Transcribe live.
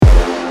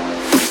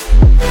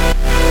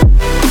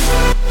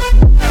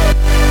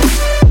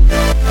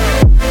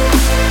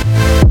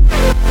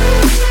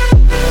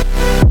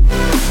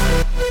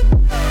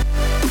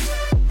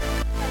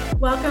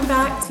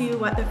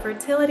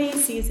Fertility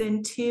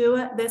Season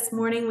 2. This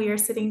morning, we are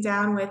sitting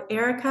down with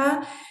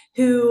Erica,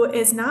 who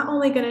is not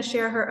only going to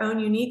share her own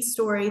unique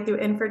story through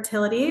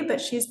infertility,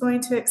 but she's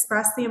going to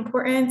express the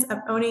importance of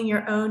owning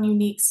your own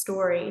unique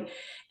story.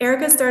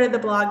 Erica started the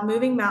blog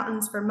Moving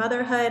Mountains for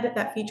Motherhood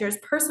that features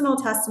personal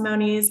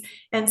testimonies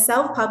and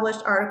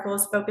self-published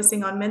articles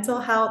focusing on mental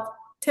health,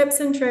 tips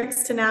and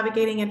tricks to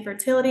navigating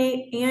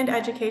infertility, and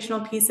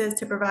educational pieces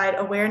to provide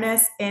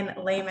awareness in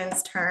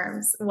layman's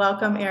terms.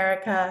 Welcome,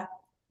 Erica.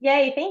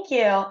 Yay, thank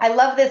you. I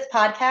love this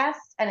podcast,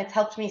 and it's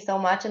helped me so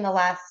much in the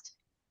last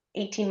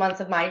 18 months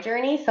of my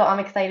journey. So I'm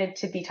excited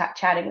to be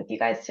chatting with you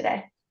guys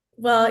today.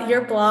 Well,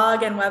 your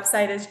blog and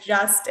website is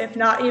just, if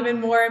not even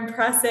more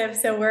impressive.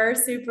 So we're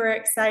super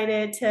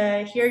excited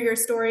to hear your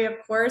story, of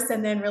course,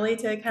 and then really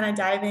to kind of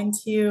dive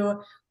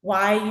into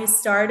why you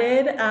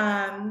started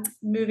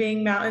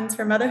Moving Mountains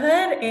for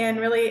Motherhood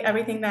and really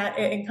everything that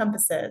it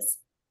encompasses.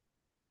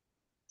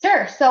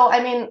 Sure. So,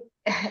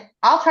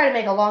 I'll try to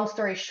make a long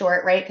story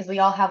short, right? Because we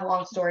all have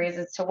long stories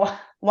as to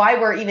why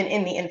we're even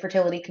in the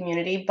infertility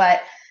community.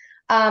 But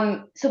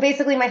so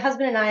basically, my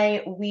husband and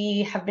I,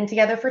 we have been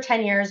together for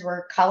 10 years.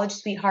 We're college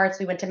sweethearts.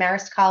 We went to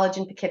Marist College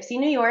in Poughkeepsie,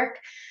 New York.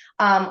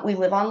 We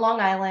live on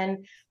Long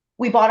Island.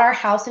 We bought our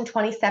house in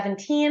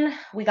 2017.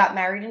 We got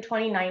married in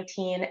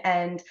 2019.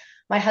 And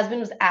my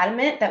husband was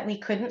adamant that we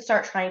couldn't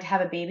start trying to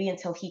have a baby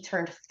until he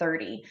turned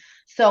 30.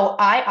 So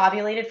I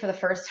ovulated for the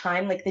first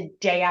time like the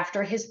day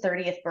after his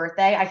 30th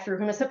birthday. I threw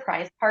him a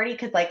surprise party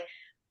because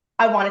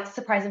I wanted to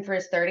surprise him for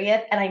his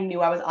 30th, and I knew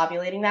I was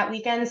ovulating that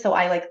weekend. So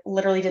I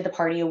literally did the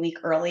party a week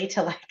early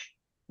to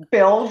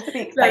build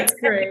the excitement. That's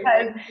great.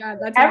 Because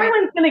That's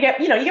everyone's going to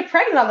get, you get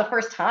pregnant on the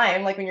first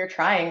time, like when you're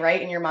trying,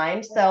 right, in your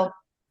mind. So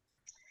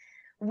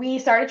we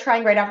started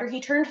trying right after he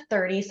turned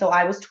 30. So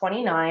I was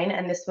 29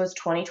 and this was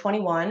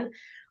 2021.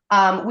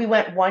 We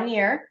went 1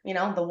 year,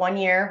 the 1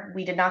 year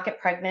we did not get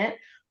pregnant.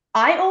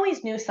 I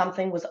always knew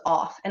something was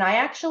off. And I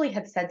actually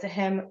had said to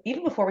him,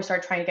 even before we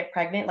started trying to get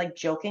pregnant, like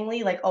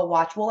jokingly, like, oh,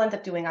 watch, we'll end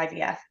up doing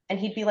IVF. And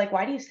he'd be like,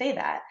 why do you say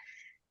that?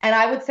 And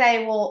I would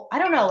say, well, I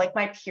don't know, like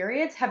my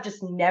periods have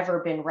just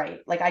never been right.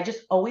 Like I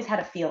just always had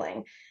a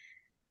feeling.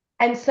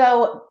 And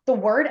so the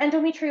word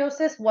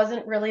endometriosis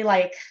wasn't really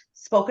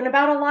spoken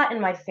about a lot in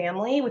my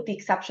family, with the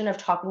exception of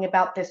talking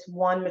about this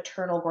one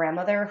maternal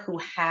grandmother who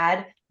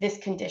had this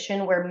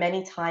condition where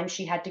many times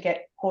she had to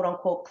get quote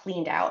unquote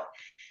cleaned out.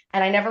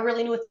 And I never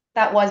really knew what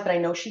that was, but I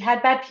know she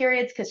had bad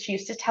periods because she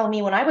used to tell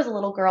me when I was a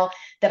little girl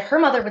that her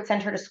mother would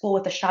send her to school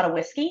with a shot of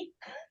whiskey.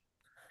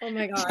 Oh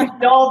my God. To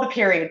dull the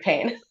period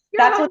pain.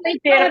 That's what they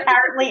did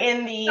apparently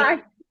in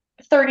the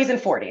 30s and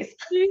 40s.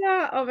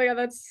 Yeah. Oh my God,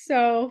 that's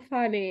so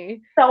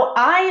funny. So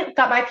I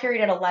got my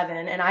period at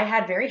 11, and I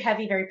had very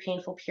heavy, very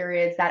painful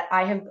periods that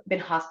I have been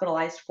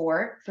hospitalized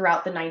for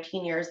throughout the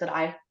 19 years that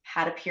I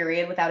had a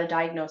period without a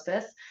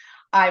diagnosis.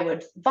 I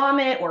would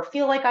vomit or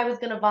feel like I was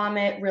going to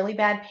vomit, really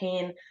bad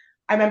pain.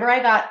 I remember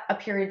I got a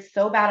period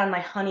so bad on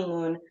my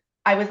honeymoon,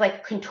 I was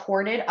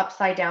contorted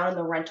upside down in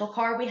the rental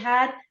car we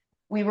had.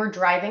 We were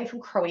driving from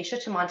Croatia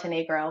to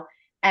Montenegro,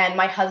 and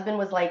my husband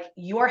was like,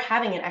 "You are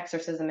having an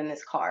exorcism in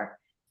this car."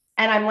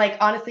 And I'm like,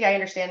 honestly, I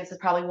understand this is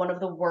probably one of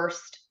the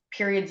worst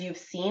periods you've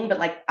seen, but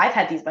I've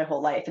had these my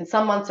whole life, and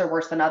some months are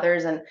worse than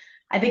others. And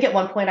I think at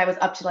one point I was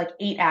up to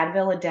 8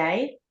 Advil a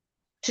day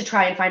to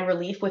try and find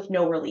relief with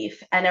no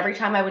relief. And every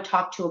time I would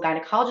talk to a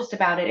gynecologist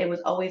about it, it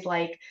was always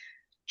like,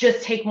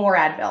 just take more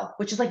Advil,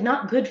 which is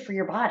not good for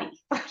your body.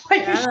 You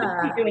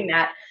shouldn't be doing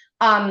that.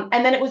 And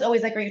then it was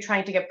always like, are you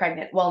trying to get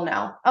pregnant? Well,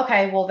 no.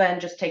 Okay, well then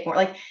just take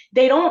more.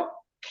 They don't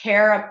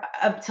care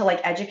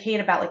to educate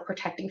about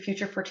protecting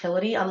future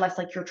fertility unless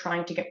you're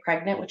trying to get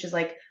pregnant, which is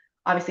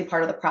obviously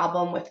part of the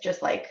problem with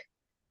just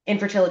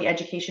infertility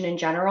education in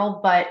general.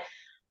 But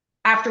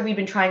after we'd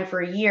been trying for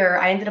a year,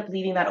 I ended up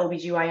leaving that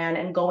OBGYN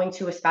and going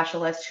to a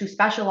specialist who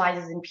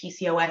specializes in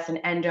PCOS and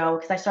endo,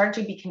 because I started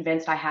to be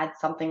convinced I had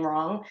something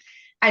wrong.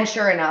 And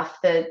sure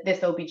enough, this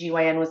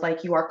OBGYN was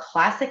like, you are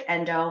classic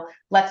endo.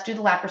 Let's do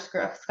the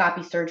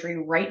laparoscopy surgery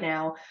right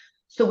now.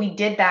 So we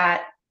did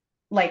that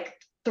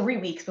 3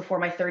 weeks before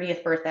my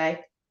 30th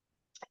birthday.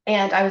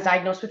 And I was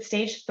diagnosed with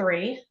stage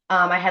 3.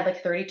 I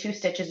had 32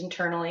 stitches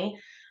internally.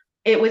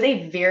 It was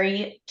a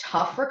very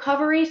tough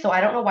recovery. So I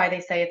don't know why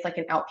they say it's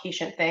an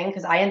outpatient thing,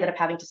 because I ended up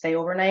having to stay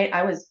overnight.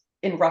 I was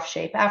in rough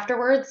shape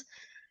afterwards.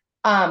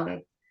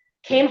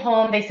 Came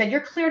home. They said,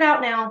 you're cleared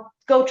out now.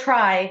 Go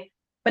try.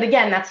 But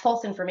again, that's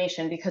false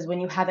information, because when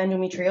you have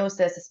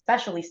endometriosis,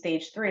 especially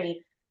stage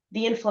 3,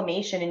 the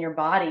inflammation in your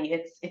body,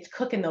 it's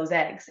cooking those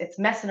eggs. It's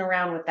messing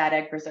around with that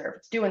egg reserve.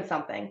 It's doing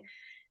something.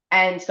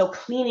 And so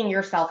cleaning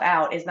yourself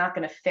out is not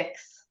going to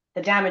fix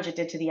the damage it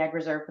did to the egg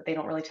reserve, but they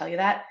don't really tell you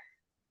that.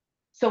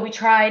 So we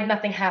tried,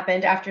 nothing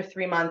happened. After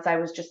 3 months, I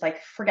was just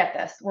like, forget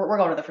this. We're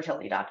going to the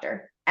fertility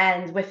doctor.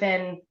 And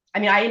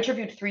I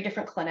interviewed 3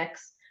 different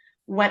clinics,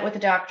 went with a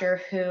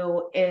doctor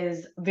who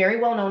is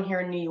very well known here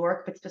in New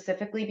York, but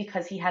specifically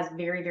because he has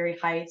very, very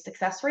high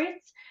success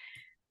rates.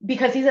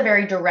 because he's a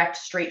very direct,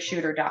 straight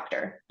shooter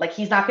doctor. Like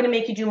he's not going to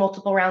make you do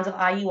multiple rounds of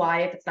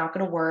IUI if it's not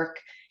going to work.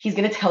 He's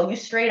going to tell you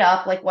straight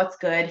up like what's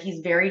good.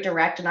 He's very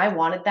direct, and I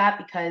wanted that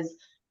because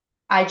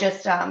I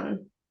just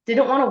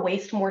didn't want to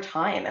waste more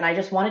time, and I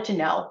just wanted to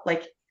know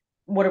like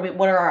what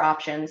are our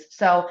options.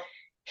 So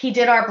he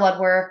did our blood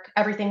work.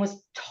 Everything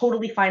was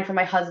totally fine for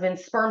my husband.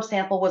 Sperm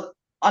sample was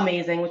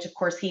amazing, which of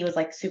course he was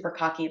like super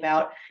cocky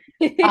about.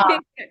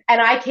 And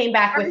I came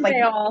back with Aren't like,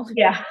 they all?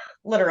 yeah,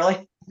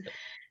 literally.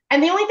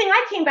 And the only thing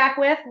I came back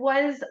with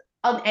was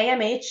an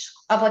AMH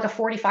of like a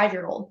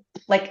 45-year-old.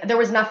 Like there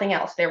was nothing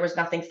else. There was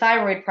nothing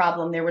thyroid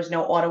problem. There was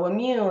no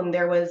autoimmune.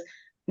 There was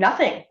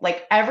nothing.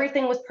 Like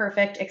everything was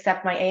perfect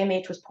except my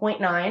AMH was zero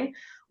 0.9,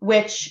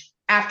 which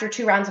after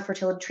 2 rounds of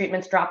fertility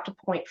treatments dropped to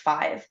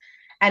 0.5.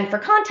 And for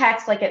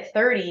context, like at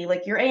 30,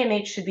 like your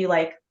AMH should be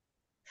like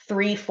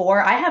 3,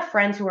 4. I have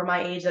friends who are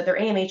my age that their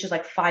AMH is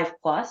like 5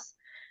 plus.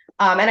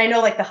 And I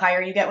know like the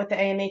higher you get with the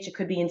AMH, it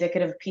could be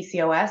indicative of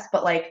PCOS,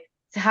 but like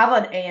to have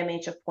an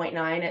AMH of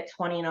 0.9 at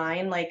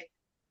 29, like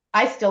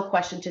I still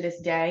question to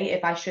this day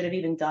if I should have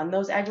even done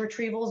those egg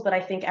retrievals, but I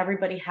think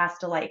everybody has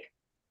to like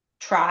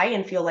try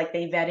and feel like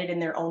they vetted in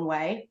their own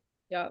way.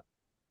 Yep.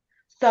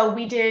 So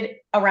we did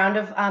a round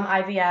of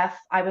IVF.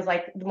 I was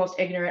like the most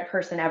ignorant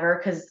person ever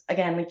because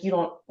again, like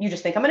you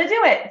just think I'm gonna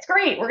do it. It's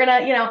great. We're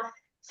gonna,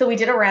 So we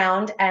did a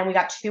round and we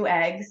got 2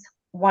 eggs.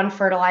 One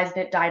fertilized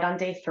and it died on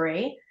day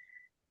 3.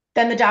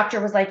 Then the doctor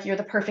was like, you're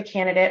the perfect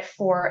candidate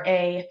for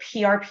a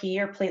PRP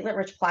or platelet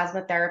rich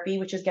plasma therapy,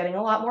 which is getting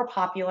a lot more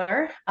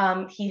popular.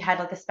 He had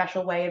like a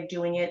special way of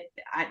doing it,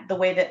 the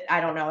way that I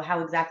don't know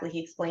how exactly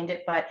he explained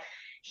it, but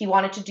he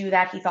wanted to do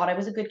that. He thought I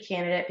was a good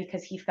candidate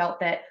because he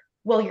felt that,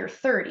 well, you're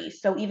 30.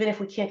 So even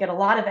if we can't get a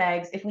lot of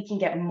eggs, if we can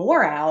get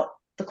more out,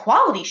 the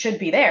quality should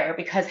be there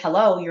because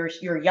hello,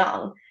 you're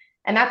young.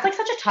 And that's like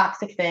such a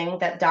toxic thing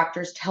that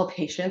doctors tell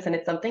patients. And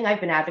it's something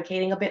I've been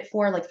advocating a bit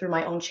for, like through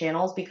my own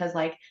channels, because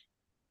like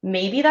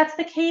maybe that's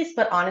the case,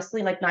 but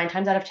honestly, like 9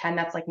 times out of 10,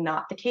 that's like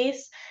not the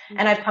case.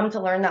 And I've come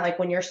to learn that like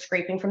when you're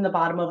scraping from the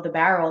bottom of the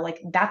barrel,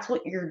 like that's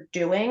what you're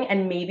doing.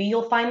 And maybe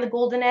you'll find the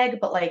golden egg,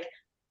 but like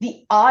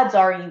the odds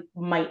are you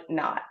might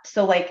not.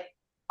 So like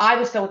I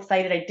was so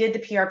excited. I did the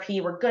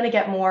PRP. We're going to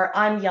get more.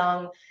 I'm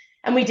young.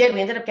 And we did.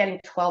 We ended up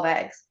getting 12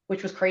 eggs,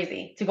 which was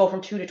crazy to go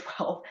from 2 to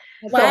 12.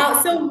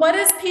 Wow. So what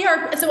is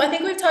PR? So I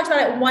think we've talked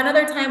about it one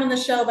other time on the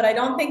show, but I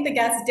don't think the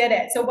guests did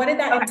it. So what did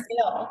that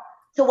entail?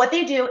 So what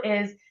they do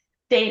is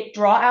they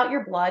draw out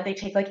your blood. They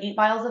take like 8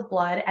 vials of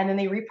blood and then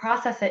they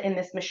reprocess it in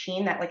this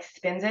machine that like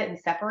spins it and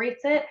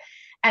separates it.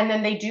 And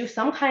then they do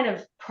some kind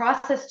of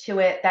process to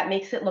it that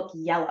makes it look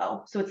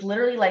yellow. So it's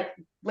literally like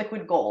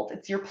liquid gold.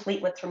 It's your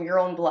platelets from your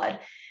own blood.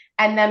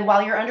 And then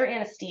while you're under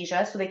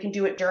anesthesia, so they can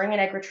do it during an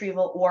egg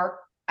retrieval or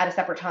at a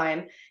separate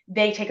time,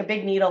 they take a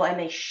big needle and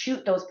they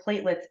shoot those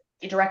platelets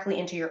directly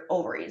into your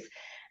ovaries.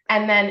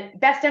 And then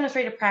best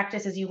demonstrated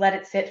practice is you let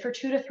it sit for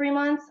 2 to 3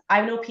 months.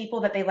 I know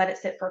people that they let it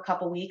sit for a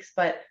couple weeks,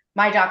 but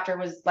my doctor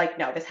was like,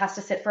 no, this has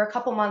to sit for a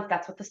couple months.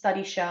 That's what the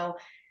studies show.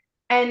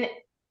 And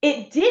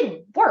it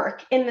did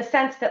work in the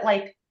sense that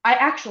like I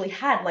actually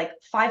had like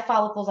 5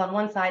 follicles on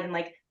one side and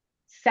like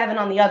 7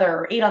 on the other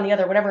or 8 on the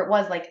other, whatever it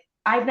was. Like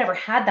I've never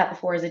had that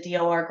before as a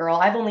DOR girl.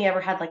 I've only ever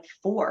had like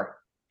 4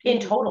 in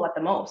total at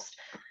the most.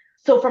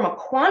 So from a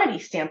quantity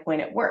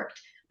standpoint, it worked.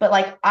 But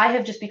like I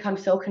have just become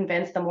so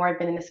convinced the more I've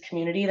been in this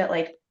community that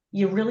like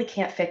you really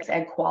can't fix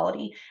egg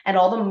quality, and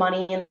all the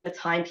money and the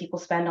time people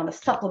spend on the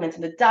supplements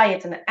and the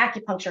diets and the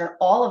acupuncture and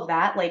all of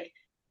that, like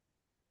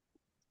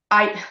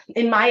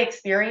in my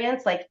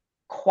experience, like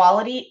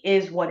quality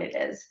is what it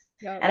is.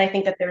 Yep. And I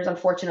think that there's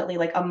unfortunately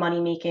like a money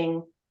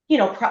making,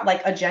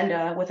 like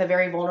agenda with a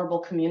very vulnerable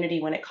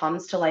community when it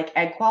comes to like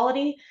egg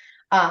quality.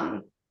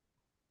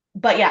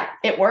 But yeah,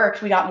 it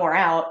worked. We got more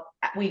out.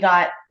 We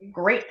got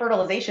great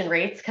fertilization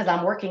rates because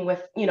I'm working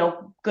with,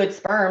 good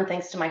sperm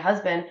thanks to my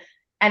husband.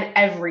 And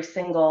every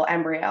single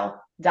embryo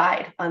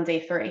died on day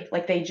 3.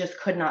 Like they just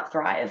could not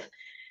thrive.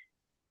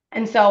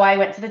 And so I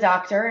went to the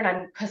doctor and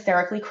I'm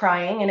hysterically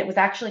crying. And it was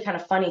actually kind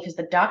of funny because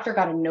the doctor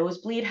got a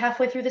nosebleed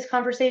halfway through this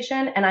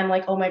conversation. And I'm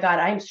like, oh my God,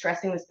 I'm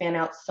stressing this man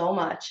out so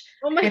much.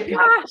 Oh my with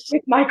gosh.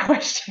 with my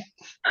question.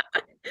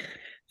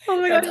 Oh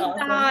my That's gosh,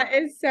 awesome. that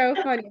is so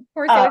funny. Of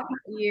course, it was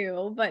not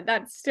you, but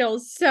that's still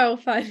so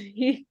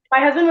funny. My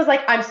husband was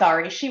like, I'm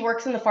sorry. She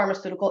works in the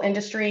pharmaceutical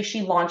industry.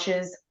 She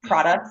launches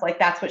products. Like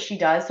that's what she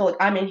does. So like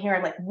I'm in here.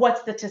 I'm like,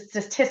 what's the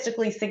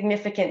statistically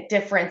significant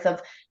difference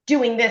of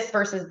doing this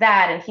versus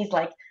that? And he's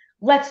like,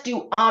 let's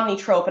do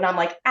omnitrope. And I'm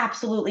like,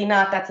 absolutely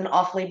not. That's an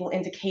off-label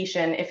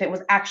indication. If it was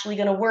actually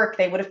going to work,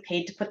 they would have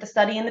paid to put the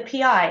study in the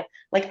PI.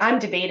 Like I'm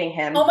debating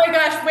him. Oh my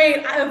gosh,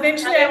 wait,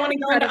 eventually I want to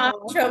go into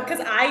omnitrope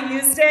because I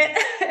used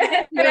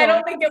it and I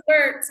don't think it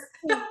worked.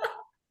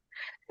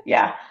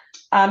 Yeah.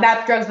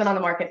 That drug's been on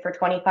the market for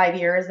 25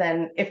 years.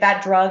 And if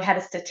that drug had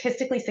a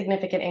statistically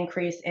significant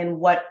increase in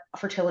what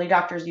fertility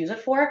doctors use it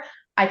for,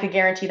 I could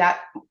guarantee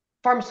that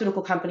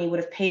pharmaceutical company would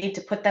have paid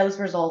to put those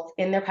results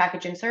in their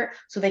package insert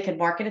so they could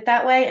market it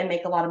that way and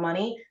make a lot of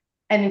money.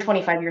 And in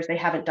 25 years, they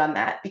haven't done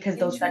that because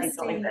those studies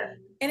don't exist.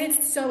 And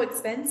it's so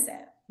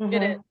expensive.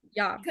 It is. Mhm.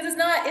 Yeah. Because it's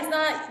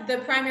not the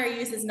primary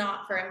use is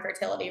not for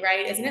infertility,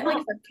 right? Isn't it like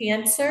for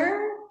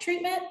cancer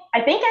treatment?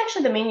 I think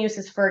actually the main use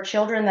is for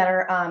children that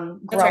are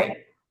That's growing right.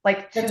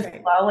 like too That's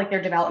right. slow, like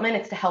their development.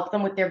 It's to help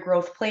them with their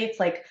growth plates,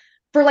 like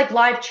for like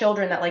live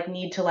children that like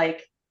need to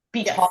like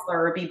be Yes.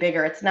 taller or be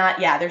bigger. It's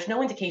not, yeah, there's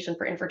no indication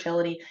for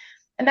infertility.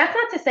 And that's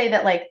not to say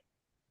that like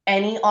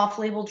any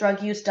off-label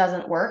drug use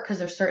doesn't work, because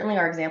there certainly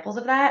are examples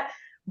of that.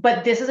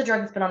 But this is a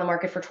drug that's been on the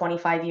market for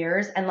 25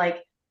 years. And like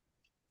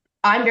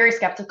I'm very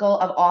skeptical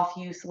of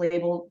off-use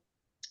label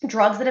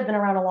drugs that have been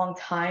around a long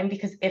time,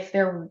 because if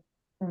there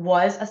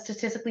was a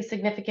statistically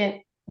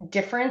significant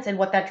difference in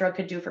what that drug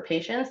could do for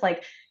patients,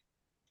 like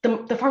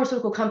the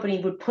pharmaceutical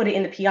company would put it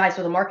in the PI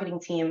so the marketing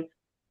team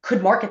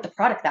could market the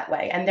product that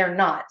way, and they're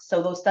not.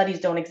 So those studies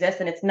don't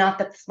exist, and it's not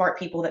that the smart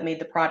people that made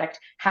the product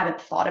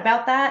haven't thought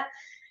about that.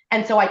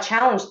 And so I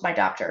challenged my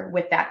doctor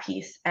with that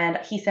piece, and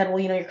he said, well,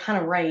 you're kind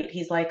of right.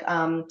 He's like,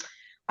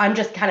 I'm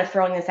just kind of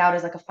throwing this out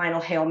as like a final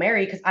Hail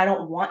Mary, because I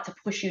don't want to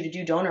push you to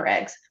do donor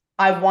eggs.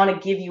 I want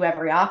to give you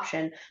every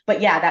option.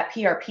 But yeah, that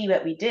PRP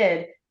that we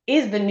did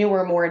is the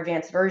newer, more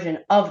advanced version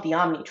of the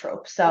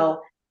Omnitrope.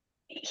 So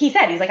he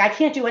said, he's like, I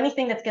can't do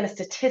anything that's going to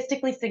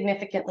statistically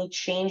significantly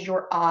change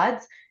your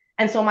odds.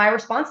 And so my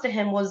response to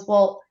him was,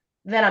 well,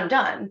 then I'm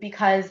done,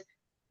 because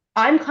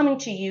I'm coming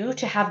to you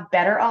to have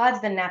better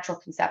odds than natural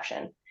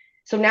conception.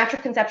 So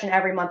natural conception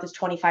every month is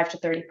 25 to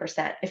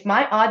 30%. If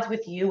my odds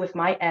with you with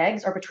my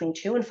eggs are between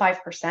 2 and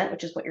 5%,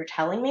 which is what you're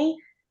telling me,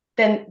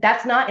 then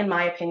that's not, in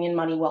my opinion,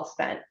 money well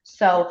spent.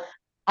 So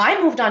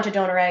I moved on to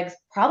donor eggs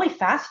probably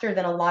faster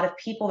than a lot of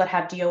people that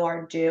have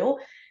DOR do,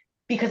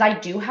 because I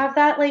do have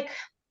that, like,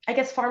 I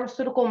guess,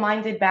 pharmaceutical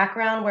minded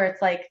background where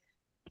it's like,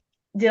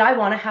 did I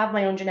want to have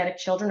my own genetic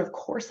children? Of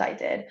course I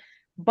did.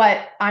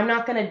 But I'm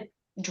not going to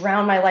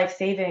drown my life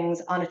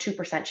savings on a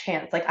 2%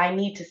 chance. Like, I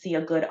need to see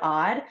a good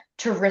odd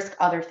to risk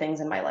other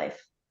things in my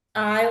life.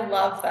 I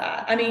love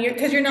that. I mean,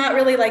 because you're not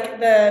really like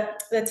the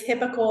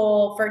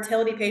typical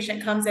fertility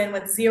patient comes in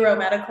with zero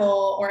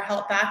medical or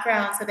health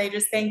background, so they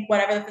just think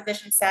whatever the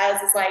physician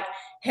says is like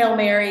Hail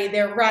Mary,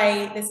 they're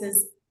right, this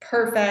is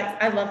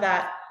perfect. I love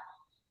that.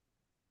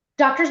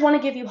 Doctors want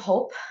to give you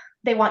hope.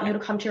 They want you to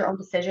come to your own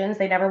decisions.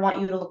 They never want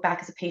you to look back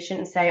as a patient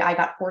and say, I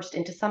got forced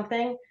into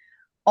something.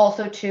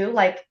 Also, too,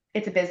 like,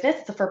 it's a business,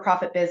 it's a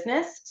for-profit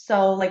business.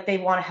 So like they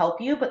want to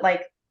help you, but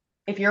like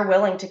if you're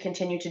willing to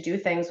continue to do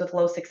things with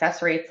low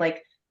success rates,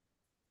 like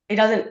it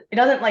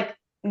doesn't like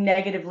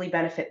negatively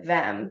benefit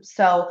them.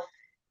 So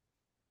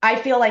I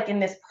feel like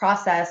in this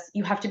process,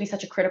 you have to be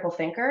such a critical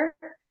thinker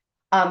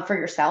for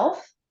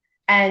yourself.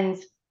 And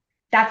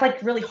that's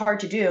like really hard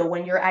to do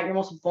when you're at your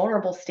most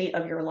vulnerable state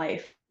of your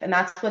life. And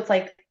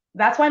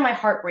that's why my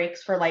heart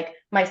breaks for like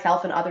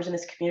myself and others in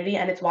this community.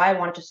 And it's why I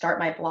wanted to start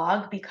my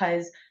blog,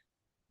 because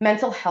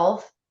mental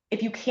health,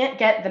 if you can't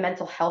get the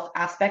mental health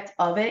aspect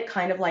of it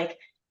kind of like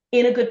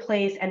in a good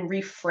place and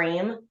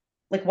reframe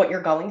like what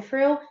you're going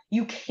through,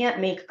 you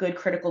can't make good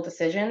critical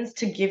decisions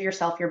to give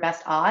yourself your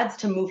best odds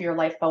to move your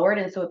life forward.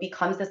 And so it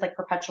becomes this like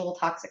perpetual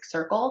toxic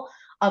circle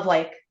of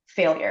like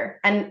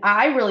failure. And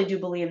I really do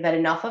believe that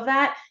enough of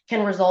that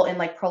can result in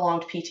like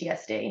prolonged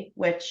PTSD,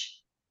 which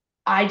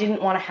I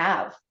didn't want to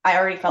have. I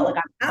already felt like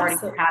Oh, I was starting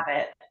to absolutely.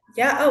 have it.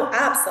 Yeah, oh,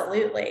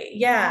 absolutely.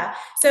 Yeah.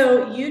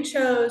 So you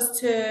chose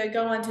to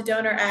go on to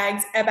donor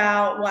eggs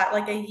about what,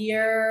 like a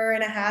year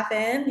and a half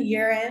in,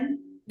 year in?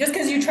 Just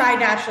because you tried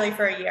naturally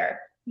for a year.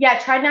 Yeah,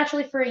 tried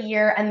naturally for a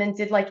year and then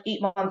did like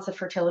 8 months of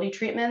fertility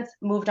treatments,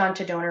 moved on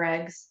to donor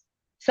eggs.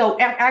 So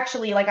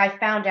actually, like I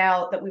found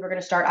out that we were going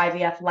to start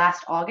IVF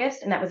last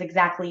August, and that was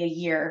exactly a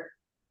year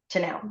to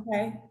now.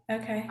 Okay.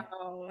 Okay.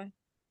 Oh,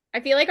 I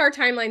feel like our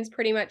timeline's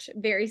pretty much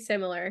very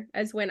similar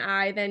as when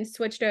I then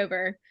switched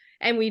over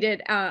and we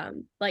did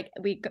like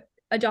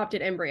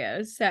adopted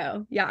embryos.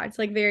 So yeah, it's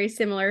like very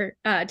similar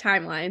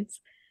timelines.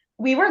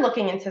 We were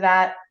looking into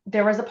that.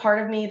 There was a part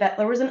of me that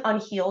there was an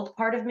unhealed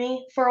part of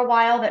me for a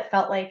while that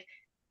felt like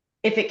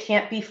if it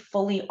can't be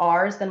fully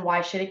ours, then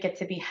why should it get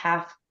to be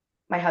half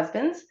my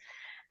husband's?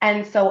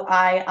 And so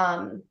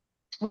I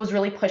was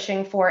really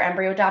pushing for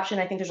embryo adoption.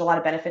 I think there's a lot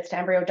of benefits to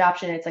embryo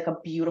adoption. It's like a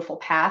beautiful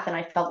path. And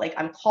I felt like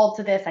I'm called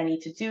to this. I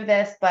need to do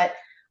this. But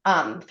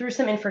through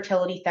some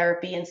infertility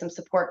therapy and some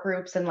support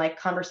groups and like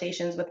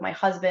conversations with my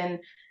husband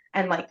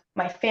and like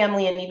my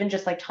family and even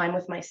just like time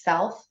with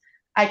myself,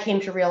 I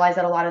came to realize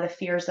that a lot of the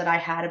fears that I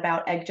had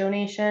about egg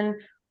donation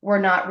were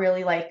not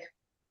really like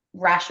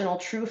rational,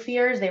 true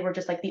fears. They were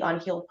just like the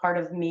unhealed part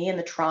of me and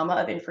the trauma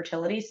of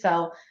infertility.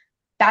 So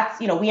that's,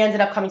 we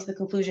ended up coming to the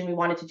conclusion we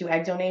wanted to do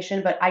egg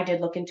donation, but I did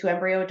look into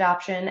embryo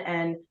adoption,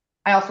 and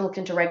I also looked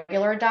into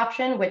regular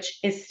adoption, which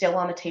is still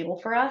on the table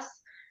for us.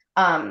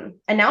 And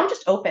now I'm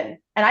just open.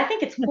 And I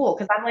think it's cool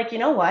because I'm like, you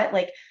know what?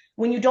 Like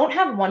when you don't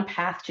have one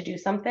path to do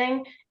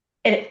something,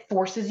 and it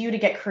forces you to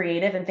get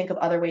creative and think of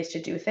other ways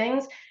to do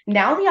things.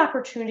 Now the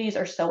opportunities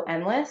are so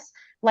endless.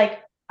 Like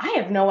I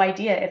have no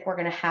idea if we're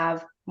going to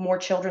have more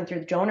children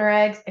through donor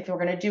eggs, if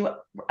we're going to do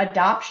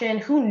adoption,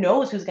 who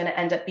knows who's going to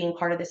end up being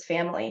part of this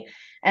family.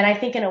 And I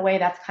think in a way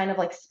that's kind of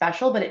like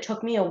special, but it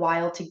took me a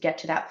while to get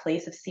to that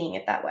place of seeing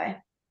it that way.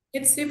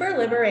 It's super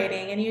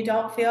liberating, and you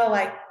don't feel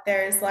like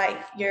there's like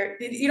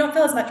you don't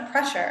feel as much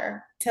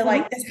pressure to Mhm.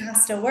 like this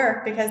has to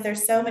work because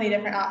there's so many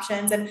different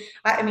options. And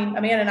I mean,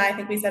 Amanda and I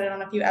think we said it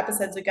on a few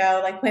episodes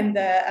ago, like when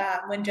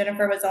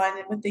Jennifer was on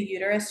with the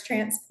uterus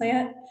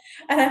transplant,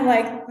 and I'm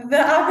like,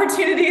 the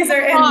opportunities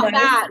are Thought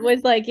endless. that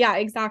was like, yeah,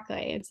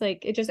 exactly. It's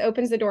like it just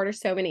opens the door to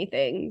so many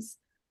things.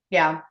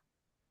 Yeah.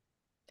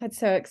 That's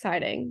so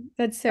exciting.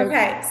 That's so cool.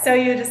 Okay, so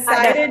you No,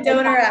 decided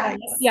donor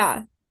eggs.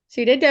 Yeah.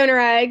 So you did donor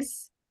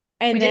eggs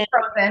we and did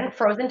then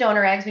frozen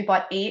donor eggs. We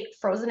bought 8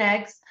 frozen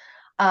eggs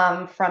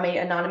from a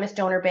anonymous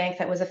donor bank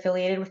that was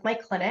affiliated with my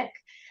clinic.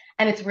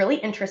 And it's really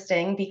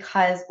interesting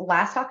because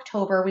last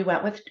October we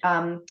went with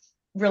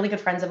really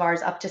good friends of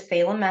ours up to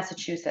Salem,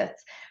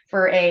 Massachusetts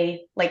for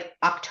a like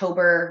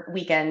October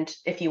weekend,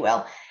 if you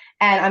will.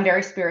 And I'm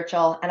very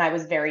spiritual and I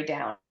was very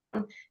down.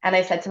 And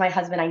I said to my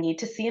husband, I need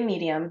to see a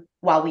medium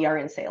while we are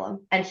in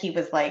Salem. And he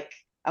was like,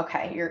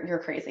 okay, you're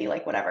crazy,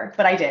 like whatever.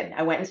 But I did.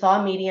 I went and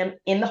saw a medium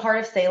in the heart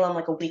of Salem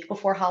like a week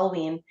before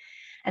Halloween.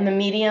 And the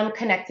medium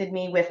connected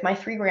me with my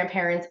 3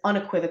 grandparents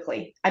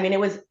unequivocally. I mean,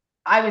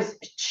 I was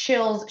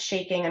chills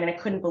shaking. I mean, I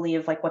couldn't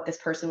believe like what this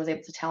person was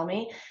able to tell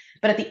me.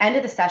 But at the end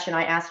of the session,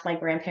 I asked my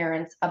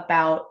grandparents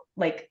about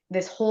like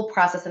this whole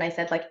process. And I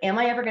said, like, am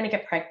I ever going to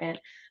get pregnant?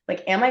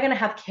 Like, am I going to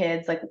have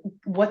kids? Like,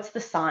 what's the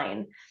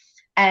sign?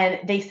 And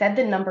they said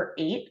the number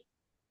 8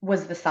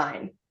 was the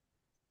sign.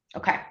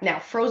 Okay, now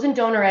frozen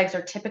donor eggs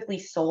are typically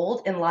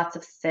sold in lots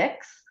of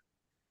 6,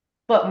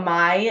 but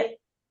my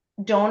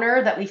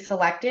donor that we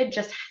selected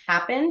just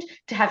happened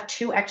to have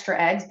 2 extra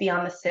eggs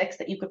beyond the 6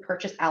 that you could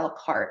purchase a la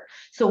carte.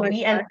 So oh my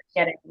we ended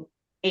gosh, up getting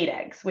 8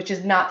 eggs, which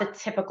is not the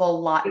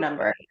typical lot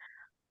number.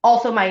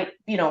 Also, my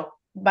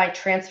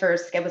transfer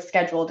was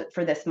scheduled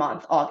for this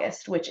month,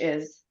 August, which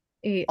is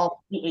eight. also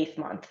the 8th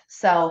month.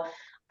 So,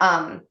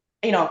 um,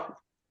 you know,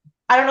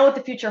 I don't know what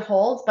the future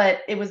holds,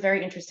 but it was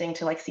very interesting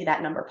to like see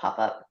that number pop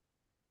up.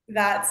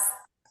 That's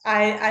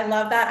I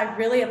love that. I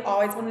really have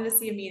always wanted to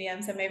see a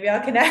medium, so maybe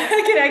I'll connect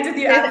with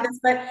you after this.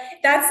 But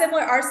that's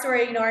similar. Our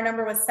story, our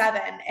number was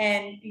 7,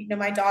 and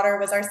my daughter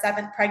was our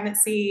 7th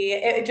pregnancy.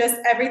 It just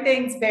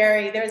everything's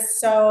there's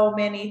so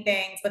many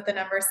things with the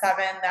number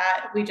 7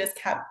 that we just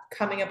kept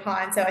coming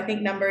upon. So I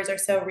think numbers are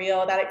so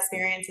real. That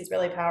experience is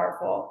really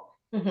powerful.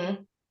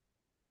 Mm-hmm.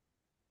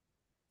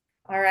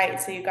 All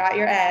right, so you got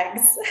your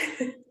eggs.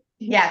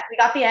 Yes, we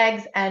got the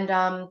eggs,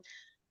 and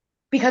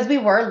because we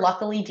were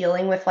luckily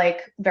dealing with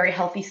like very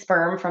healthy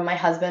sperm from my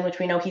husband, which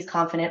we know he's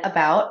confident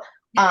about,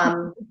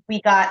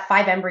 we got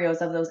 5 embryos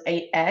of those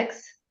 8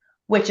 eggs,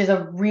 which is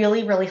a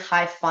really, really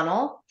high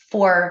funnel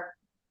for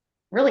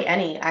really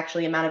any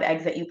actually amount of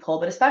eggs that you pull,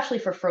 but especially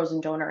for frozen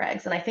donor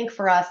eggs. And I think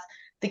for us,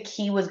 the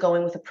key was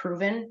going with a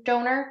proven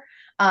donor.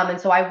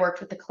 And so I worked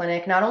with the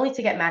clinic not only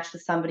to get matched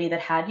with somebody that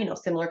had,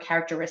 similar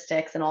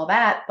characteristics and all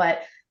that,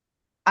 but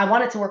I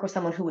wanted to work with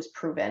someone who was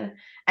proven.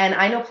 And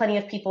I know plenty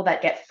of people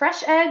that get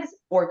fresh eggs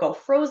or go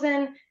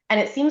frozen. And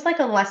it seems like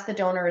unless the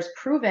donor is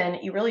proven,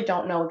 you really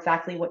don't know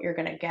exactly what you're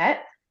going to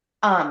get.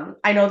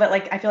 I know that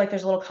I feel like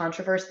there's a little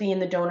controversy in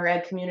the donor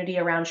egg community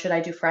around should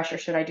I do fresh or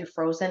should I do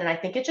frozen? And I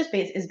think it just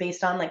is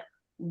based on like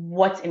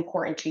what's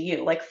important to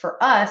you. Like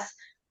for us,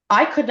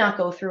 I could not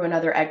go through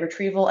another egg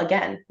retrieval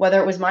again,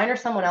 whether it was mine or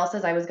someone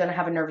else's. I was going to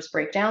have a nervous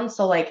breakdown.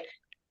 So like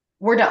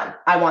we're done.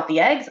 I want the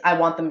eggs. I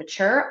want them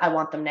mature. I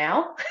want them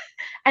now.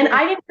 And Yeah.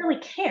 I didn't really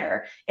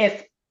care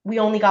if we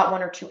only got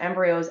 1 or 2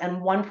 embryos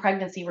and one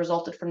pregnancy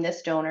resulted from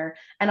this donor,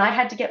 and I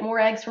had to get more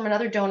eggs from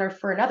another donor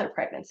for another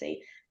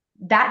pregnancy.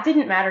 That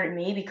didn't matter to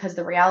me because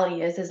the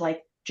reality is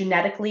like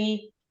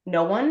genetically,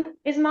 no one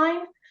is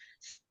mine.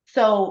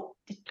 So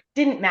it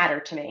didn't matter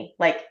to me,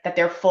 like that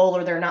they're full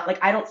or they're not.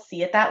 Like I don't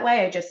see it that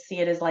way. I just see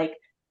it as like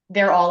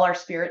they're all our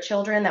spirit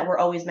children that were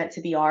always meant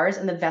to be ours,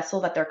 and the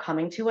vessel that they're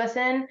coming to us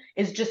in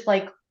is just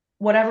like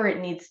whatever it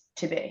needs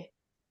to be.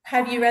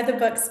 Have you read the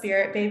book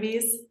Spirit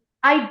Babies?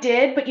 I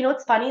did, but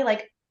it's funny,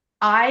 like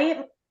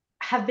I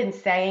have been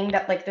saying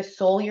that like the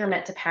soul you're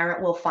meant to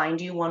parent will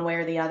find you one way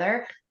or the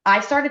other.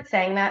 I started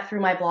saying that through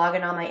my blog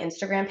and on my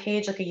Instagram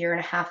page like a year and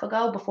a half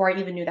ago before I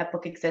even knew that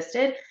book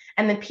existed.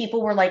 And then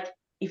people were like,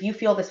 if you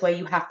feel this way,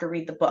 you have to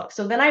read the book.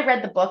 So then I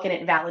read the book and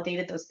it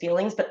validated those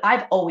feelings, but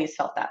I've always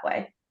felt that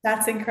way.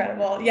 That's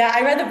incredible. Yeah,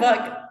 I read the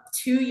book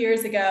 2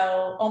 years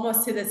ago,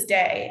 almost to this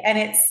day, and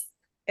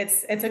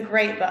it's a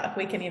great book.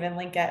 We can even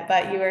link it,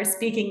 but you were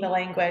speaking the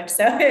language,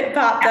 so it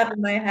popped up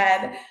in my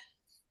head.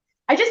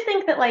 I just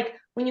think that like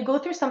when you go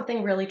through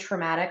something really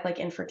traumatic like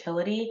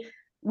infertility,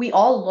 we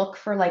all look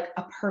for like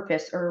a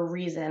purpose or a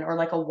reason or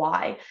like a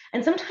why.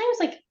 And sometimes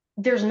like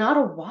there's not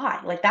a why.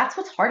 Like that's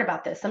what's hard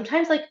about this.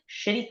 Sometimes like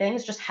shitty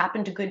things just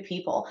happen to good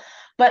people.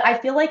 But I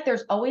feel like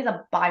there's always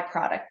a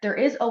byproduct. There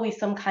is always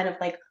some kind of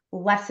like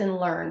lesson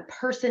learned,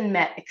 person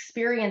met,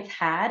 experience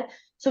had.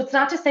 So it's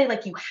not to say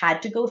like you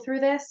had to go through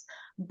this,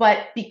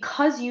 but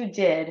because you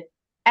did,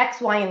 X,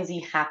 Y, and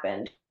Z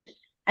happened.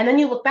 And then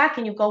you look back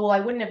and you go, well, I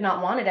wouldn't have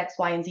not wanted X,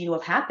 Y, and Z to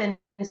have happened.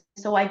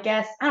 So I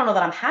guess I don't know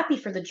that I'm happy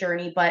for the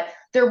journey, but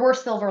there were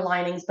silver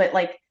linings. But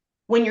like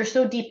when you're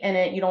so deep in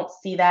it, you don't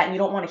see that and you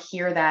don't want to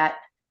hear that.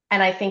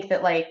 And I think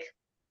that like,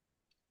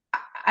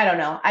 I don't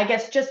know, I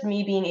guess just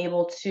me being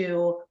able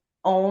to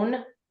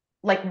own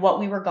like what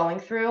we were going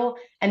through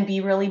and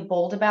be really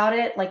bold about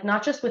it, like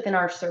not just within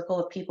our circle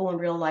of people in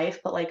real life,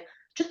 but like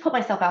just put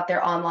myself out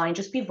there online,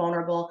 just be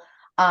vulnerable.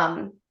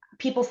 Um,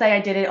 People say I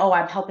did it, oh,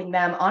 I'm helping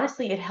them.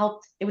 Honestly, it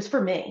helped. It was for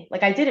me.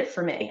 Like I did it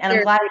for me, and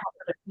I'm glad it helped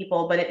other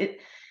people, but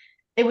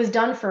it was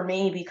done for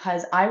me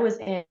because I was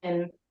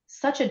in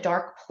such a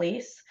dark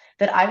place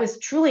that I was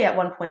truly at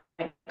one point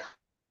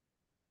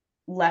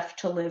left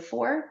to live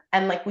for.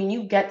 And like when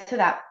you get to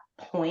that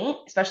point,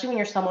 especially when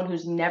you're someone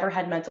who's never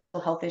had mental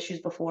health issues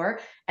before,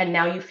 and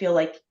now you feel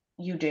like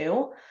you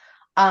do,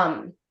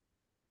 um,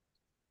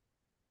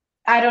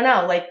 I don't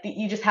know, like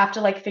you just have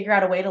to like figure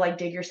out a way to like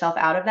dig yourself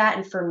out of that.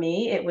 And for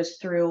me, it was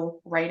through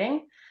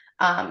writing,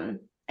 and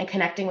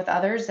connecting with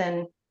others.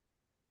 And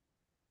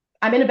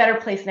I'm in a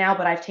better place now,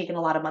 but I've taken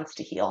a lot of months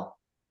to heal.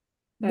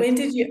 When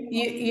did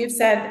you've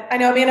said, I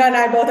know Amanda and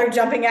I both are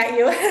jumping at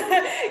you.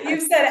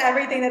 You've said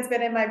everything that's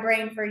been in my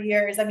brain for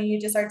years. I mean,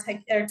 you just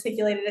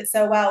articulated it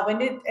so well.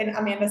 And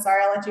Amanda,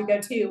 sorry, I'll let you go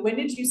too. When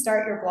did you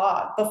start your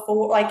blog?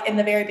 Before, like in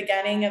the very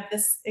beginning of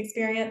this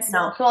experience?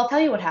 No, so I'll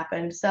tell you what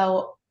happened.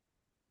 So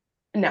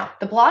no,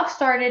 the blog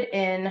started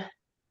in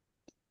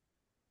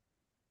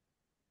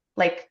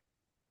like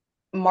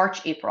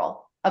March,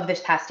 April of this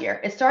past year.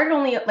 It started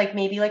only like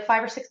maybe like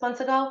 5 or 6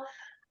 months ago.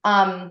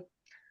 Um,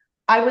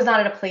 I was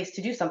not at a place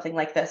to do something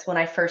like this when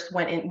I first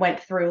went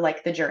through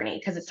like the journey,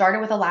 because it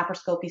started with a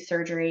laparoscopy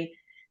surgery.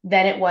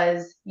 Then it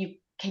was you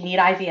can need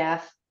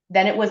IVF.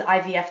 Then it was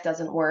IVF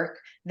doesn't work.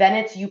 Then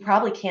it's you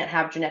probably can't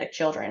have genetic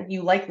children.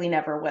 You likely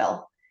never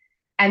will.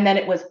 And then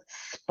it was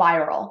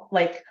spiral.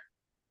 Like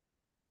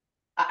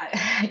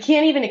I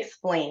can't even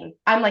explain.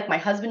 I'm like, my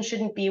husband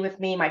shouldn't be with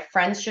me. My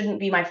friends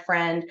shouldn't be my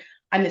friend.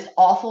 I'm this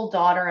awful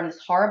daughter. I'm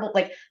this horrible,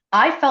 like,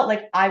 I felt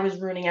like I was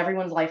ruining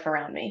everyone's life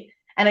around me.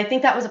 And I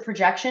think that was a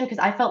projection because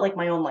I felt like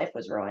my own life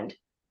was ruined.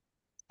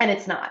 And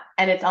it's not.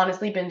 And it's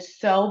honestly been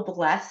so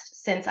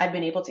blessed since I've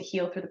been able to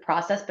heal through the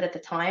process. But at the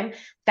time,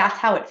 that's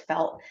how it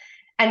felt.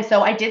 And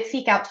so I did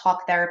seek out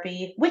talk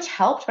therapy, which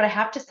helped. But I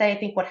have to say, I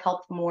think what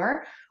helped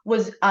more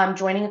was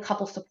joining a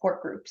couple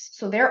support groups.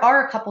 So there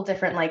are a couple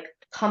different like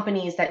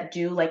companies that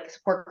do like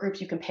support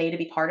groups. You can pay to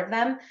be part of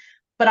them.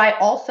 But I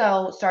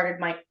also started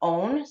my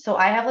own. So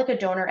I have like a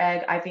donor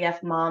egg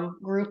IVF mom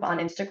group on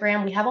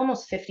Instagram. We have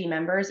almost 50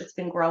 members. It's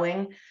been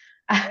growing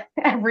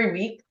every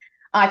week.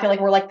 I feel like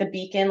we're like the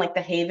beacon, like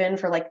the haven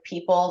for like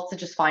people to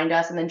just find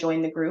us and then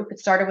join the group. It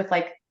started with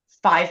like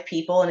 5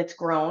 people and it's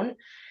grown.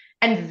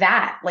 And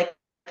that, like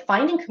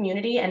finding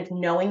community and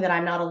knowing that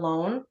I'm not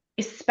alone,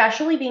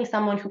 especially being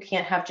someone who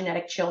can't have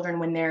genetic children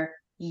when they're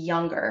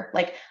younger.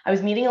 Like I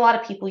was meeting a lot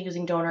of people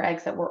using donor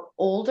eggs that were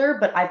older,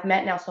 but I've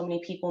met now so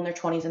many people in their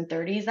 20s and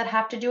 30s that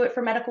have to do it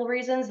for medical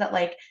reasons that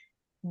like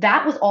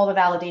that was all the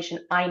validation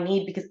I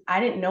need because I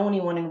didn't know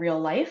anyone in real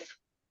life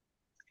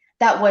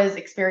that was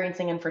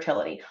experiencing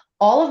infertility.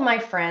 All of my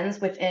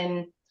friends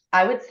within,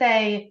 I would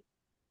say,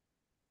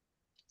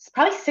 it's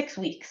probably 6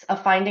 weeks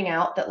of finding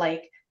out that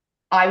like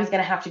I was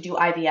going to have to do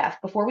IVF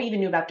before we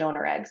even knew about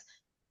donor eggs,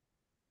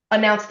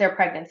 announced their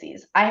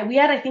pregnancies. I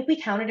think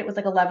we counted it was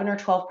like 11 or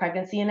 12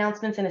 pregnancy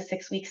announcements in a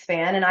 6 week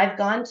span. And I've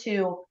gone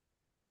to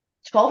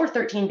 12 or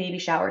 13 baby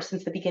showers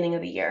since the beginning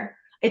of the year.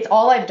 It's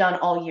all I've done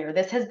all year.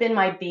 This has been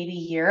my baby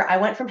year. I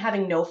went from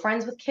having no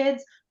friends with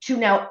kids to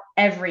now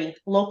every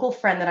local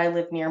friend that I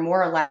live near,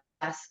 more or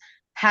less,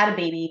 had a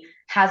baby,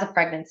 has a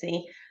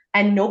pregnancy,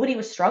 and nobody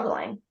was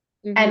struggling.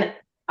 Mm-hmm. And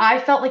I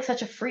felt like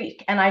such a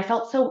freak and I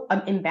felt so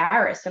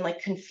embarrassed and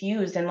like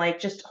confused and like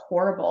just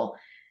horrible.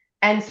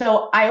 And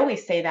so I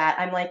always say that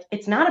I'm like,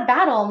 it's not a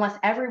battle unless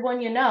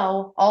everyone you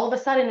know all of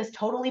a sudden is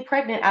totally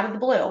pregnant out of the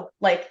blue.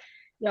 Like,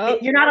 Yep.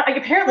 you're not,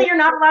 apparently you're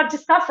not allowed to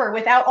suffer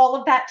without all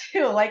of that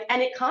too. Like,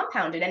 and it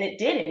compounded and it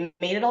did, it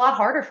made it a lot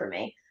harder for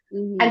me.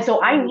 Mm-hmm. And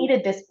so I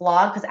needed this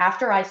blog because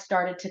after I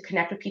started to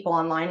connect with people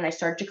online and I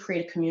started to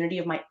create a community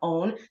of my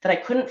own that I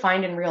couldn't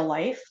find in real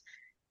life,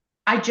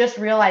 I just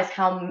realized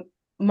how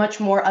much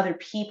more other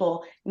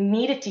people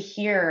needed to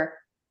hear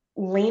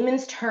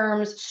layman's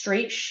terms,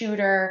 straight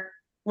shooter,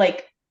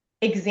 like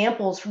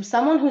examples from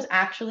someone who's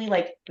actually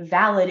like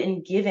valid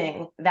in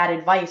giving that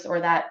advice or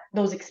that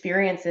those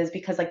experiences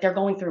because like they're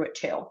going through it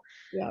too.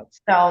 Yeah.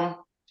 So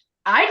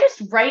I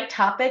just write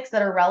topics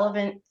that are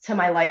relevant to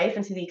my life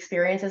and to the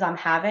experiences I'm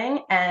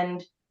having.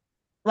 And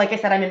like I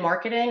said, I'm in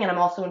marketing and I'm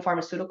also in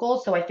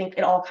pharmaceuticals. So I think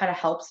it all kind of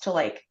helps to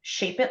like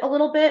shape it a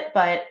little bit.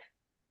 But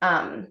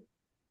um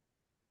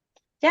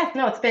yeah,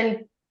 no, it's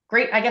been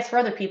great, I guess, for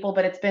other people,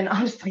 but it's been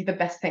honestly the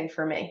best thing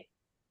for me.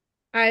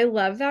 I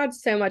love that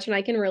so much and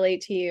I can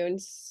relate to you in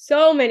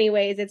so many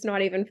ways. It's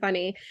not even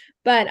funny.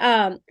 But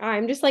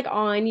I'm just like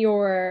on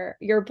your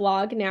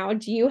blog now.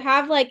 Do you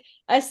have like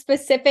a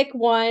specific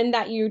one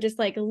that you just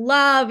like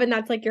love and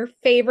that's like your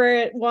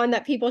favorite one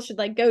that people should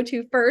like go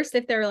to first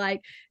if they're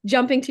like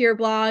jumping to your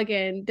blog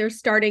and they're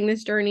starting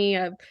this journey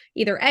of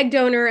either egg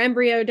donor,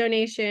 embryo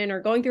donation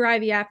or going through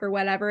IVF or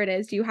whatever it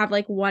is? Do you have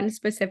like one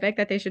specific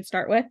that they should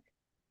start with?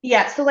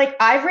 Yeah, so like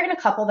I've written a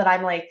couple that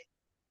I'm like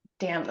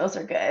damn, those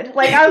are good.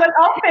 Like I'll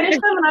finish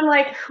them and I'm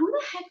like, who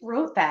the heck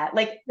wrote that?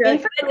 Like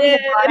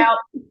infertility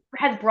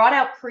has brought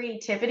out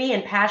creativity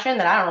and passion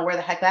that I don't know where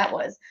the heck that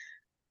was.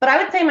 But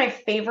I would say my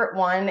favorite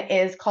one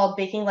is called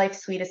Baking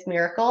Life's Sweetest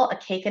Miracle, a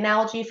cake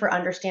analogy for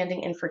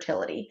understanding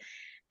infertility.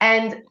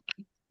 And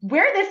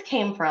where this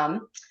came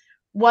from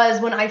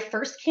was when I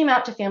first came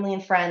out to family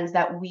and friends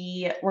that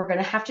we were going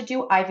to have to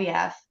do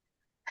IVF.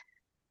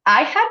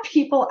 I had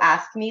people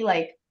ask me,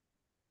 like,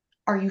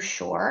 are you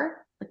sure?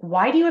 Like,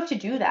 why do you have to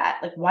do that?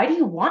 Like, why do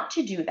you want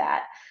to do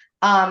that?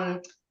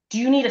 Do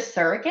you need a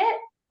surrogate?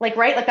 Like,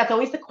 right? Like, that's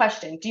always the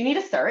question. Do you need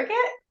a surrogate?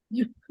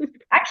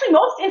 Actually,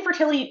 most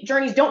infertility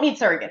journeys don't need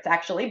surrogates,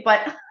 actually,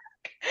 but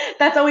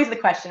that's always the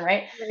question,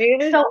 right?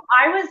 So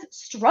I was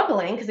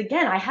struggling because,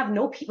 again, I have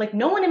no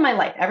one in my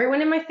life.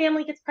 Everyone in my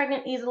family gets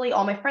pregnant easily.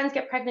 All my friends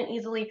get pregnant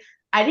easily.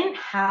 I didn't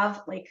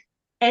have like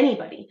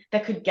anybody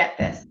that could get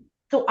this.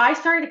 So I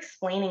started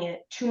explaining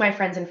it to my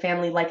friends and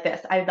family like this.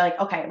 I'd be like,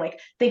 okay, like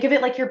think of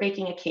it like you're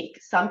baking a cake.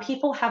 Some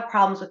people have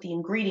problems with the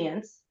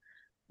ingredients,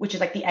 which is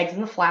like the eggs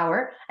and the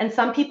flour. And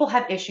some people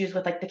have issues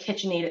with like the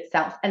KitchenAid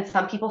itself. And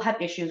some people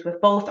have issues with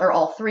both or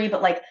all three,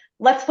 but like,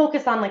 let's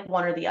focus on like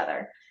one or the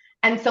other.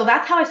 And so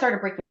that's how I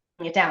started breaking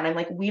it down. I'm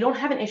like, we don't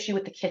have an issue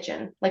with the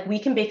kitchen. Like we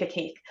can bake a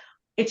cake.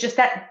 It's just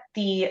that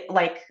the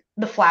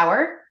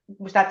flour,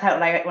 which that's how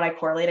when I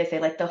correlate, I say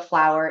like the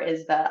flour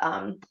is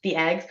the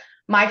eggs.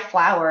 My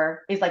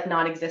flour is like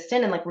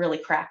non-existent and like really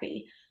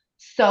crappy.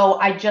 So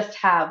I just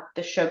have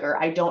the sugar.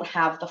 I don't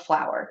have the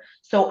flour.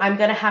 So I'm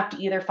going to have to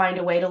either find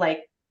a way to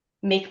like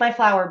make my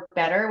flour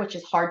better, which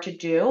is hard to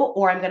do,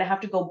 or I'm going to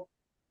have to go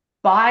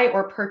buy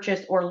or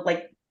purchase or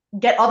like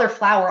get other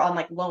flour on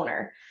like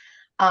loaner.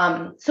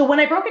 So when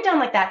I broke it down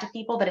like that to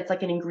people, that it's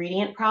like an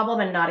ingredient problem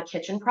and not a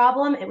kitchen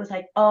problem, it was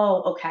like,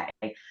 oh, okay.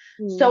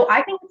 So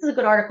I think this is a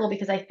good article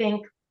because I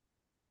think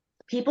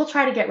people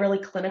try to get really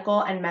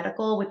clinical and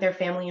medical with their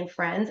family and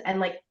friends, and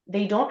like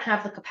they don't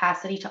have the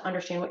capacity to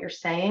understand what you're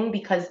saying,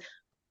 because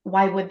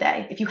why would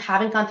they? If you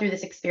haven't gone through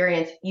this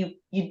experience, you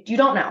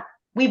don't know.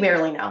 We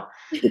barely know.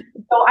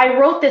 So I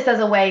wrote this as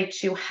a way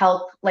to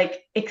help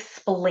like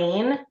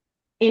explain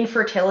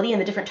infertility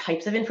and the different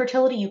types of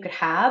infertility you could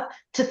have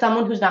to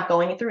someone who's not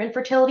going through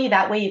infertility.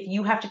 That way, if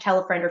you have to tell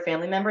a friend or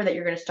family member that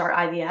you're going to start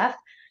IVF,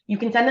 you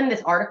can send them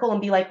this article and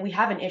be like, we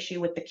have an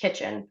issue with the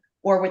kitchen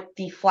or with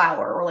the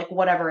flour or like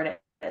whatever it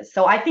is.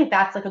 So I think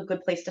that's like a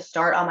good place to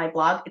start on my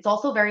blog. It's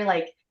also very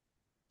like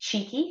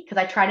cheeky because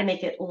I try to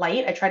make it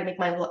light. I try to make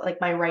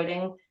my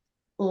writing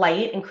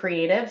light and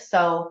creative.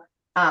 So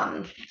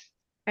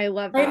I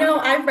love that. I know,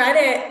 I've read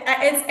it.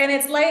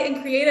 It's light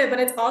and creative, but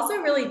it's also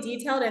really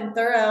detailed and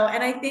thorough.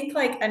 And I think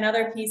like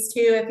another piece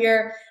too,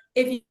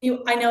 if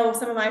you, I know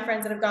some of my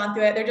friends that have gone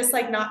through it, they're just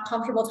like not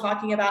comfortable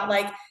talking about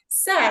like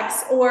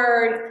sex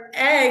or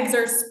eggs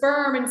or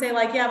sperm and say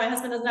like, yeah, my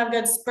husband doesn't have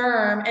good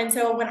sperm. And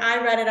so when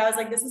I read it, I was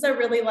like, this is a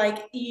really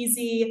like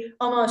easy,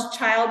 almost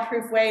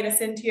child-proof way to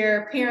send to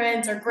your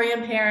parents or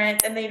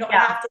grandparents, and they don't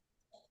have to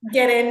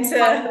get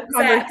into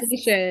conversation.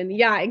 Sex.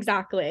 Yeah,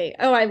 exactly.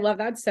 Oh, I love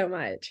that so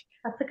much.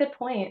 That's a good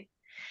point.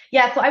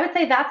 Yeah, so I would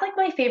say that's like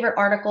my favorite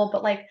article,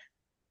 but like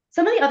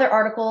some of the other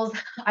articles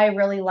I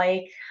really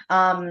like.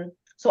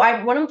 So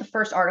one of the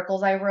first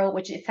articles I wrote,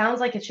 which it sounds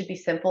like it should be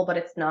simple, but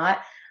it's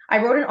not.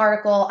 I wrote an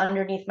article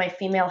underneath my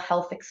Female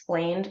Health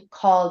Explained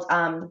called,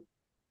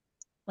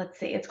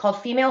 it's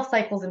called Female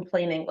Cycles in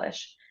Plain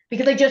English,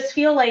 because I just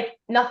feel like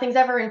nothing's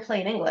ever in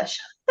plain English.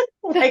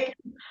 Like,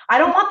 I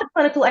don't want the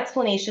clinical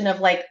explanation of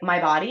like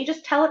my body,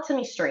 just tell it to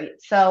me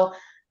straight. So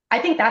I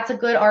think that's a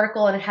good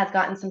article, and it has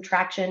gotten some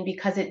traction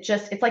because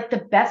it's like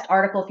the best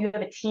article if you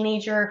have a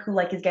teenager who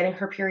like is getting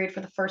her period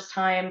for the first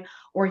time,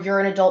 or you're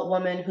an adult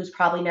woman who's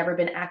probably never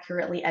been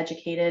accurately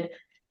educated.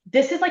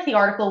 This is like the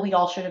article we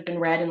all should have been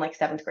read in like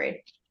 7th grade.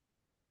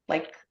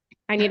 Like,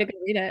 I need to go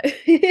read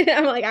it.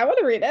 I'm like, I want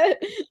to read it.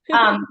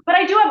 But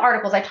I do have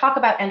articles. I talk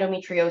about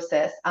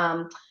endometriosis,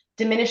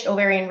 diminished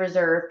ovarian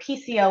reserve,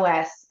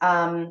 PCOS,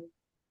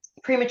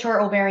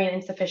 premature ovarian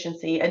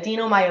insufficiency,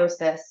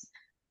 adenomyosis,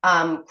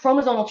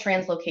 chromosomal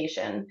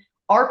translocation,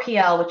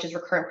 RPL, which is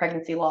recurrent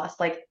pregnancy loss.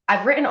 Like,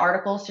 I've written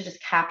articles to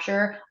just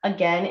capture,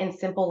 again, in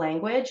simple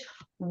language,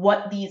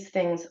 what these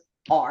things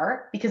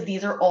are, because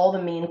these are all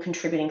the main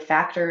contributing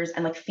factors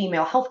and like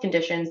female health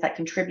conditions that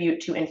contribute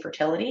to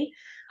infertility.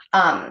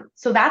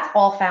 So that's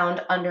all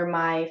found under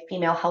my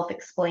Female Health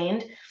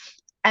Explained.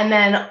 And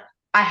then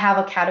I have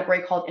a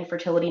category called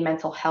Infertility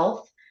Mental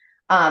Health.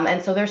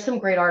 And so there's some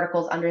great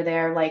articles under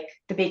there, like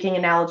the baking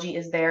analogy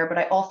is there, but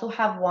I also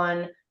have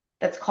one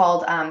that's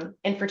called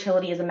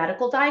Infertility is a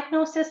Medical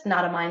Diagnosis,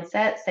 Not a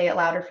Mindset. Say it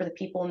louder for the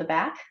people in the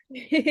back.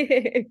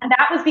 And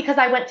that was because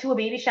I went to a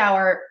baby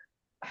shower,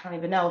 I don't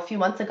even know, a few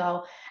months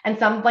ago, and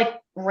some like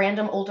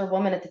random older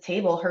woman at the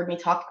table heard me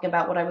talking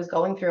about what I was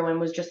going through and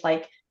was just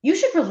like, you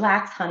should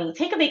relax, honey,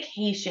 take a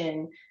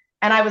vacation.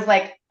 And I was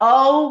like,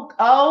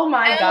 oh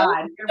my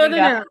God. Here we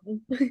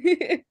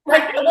go.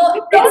 Like, well,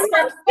 it's the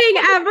best thing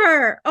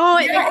ever. Oh,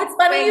 yeah, it's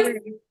funny.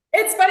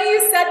 It's funny you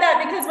said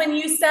that because when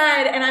you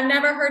said, and I've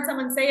never heard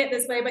someone say it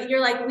this way, but you're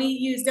like, we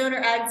use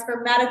donor eggs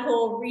for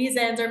medical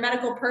reasons or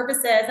medical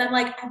purposes. I'm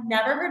like, I've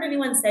never heard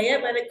anyone say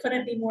it, but it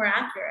couldn't be more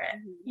accurate.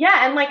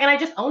 Yeah, and I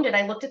just owned it.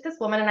 I looked at this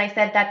woman and I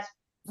said, "That's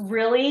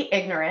really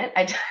ignorant."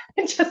 I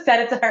just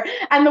said it to her,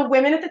 and the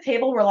women at the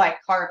table were like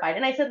horrified.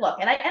 And I said, "Look,"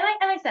 and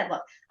I said,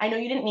 "Look, I know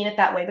you didn't mean it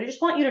that way, but I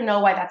just want you to know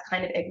why that's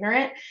kind of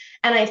ignorant."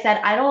 And I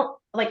said, "I don't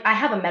like. I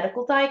have a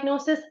medical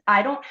diagnosis.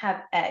 I don't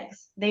have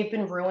eggs. They've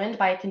been ruined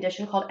by a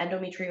condition called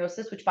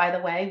endometriosis, which, by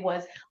the way,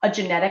 was a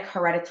genetic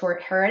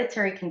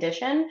hereditary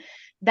condition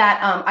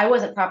that I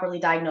wasn't properly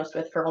diagnosed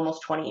with for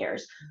almost 20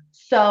 years.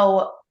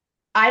 So."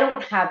 I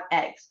don't have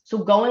eggs. So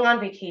going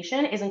on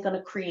vacation isn't going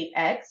to create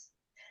eggs.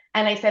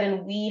 And I said,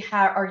 and we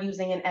are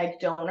using an egg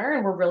donor,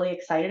 and we're really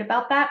excited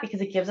about that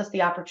because it gives us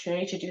the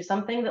opportunity to do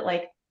something that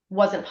like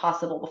wasn't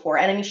possible before.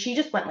 And I mean, she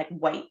just went like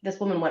white. This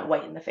woman went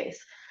white in the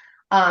face.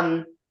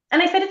 And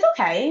I said, it's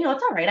okay. You know,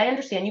 it's all right. I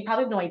understand. You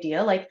probably have no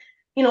idea. Like,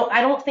 you know,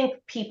 I don't think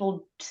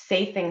people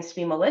say things to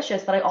be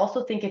malicious, but I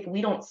also think if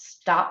we don't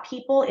stop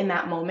people in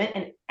that moment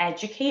and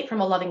educate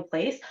from a loving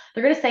place,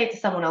 they're going to say it to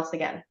someone else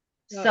again.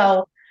 Yeah.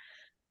 So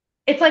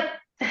it's like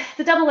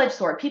the double-edged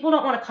sword. People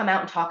don't want to come out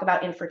and talk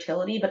about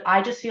infertility, but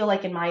I just feel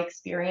like in my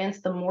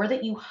experience, the more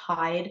that you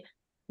hide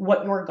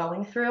what you're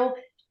going through,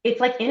 it's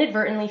like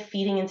inadvertently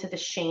feeding into the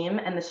shame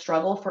and the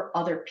struggle for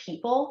other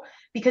people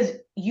because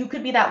you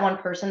could be that one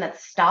person that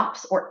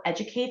stops or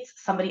educates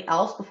somebody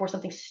else before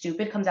something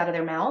stupid comes out of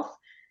their mouth.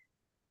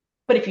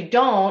 But if you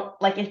don't,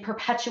 like it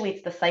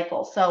perpetuates the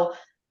cycle. So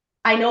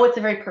I know it's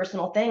a very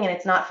personal thing and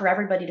it's not for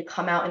everybody to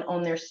come out and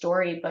own their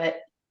story, but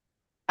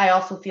I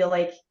also feel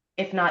like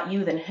if not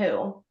you, then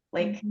who?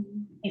 Like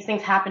these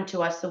things happen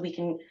to us so we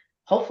can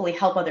hopefully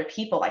help other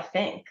people, I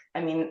think.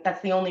 I mean, that's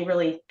the only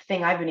really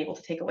thing I've been able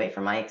to take away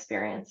from my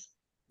experience.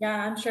 Yeah,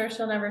 I'm sure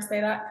she'll never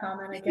say that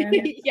comment again.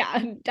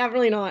 Yeah,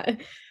 definitely not. Oh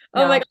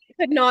my No. God,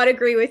 I could not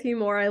agree with you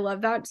more. I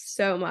love that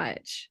so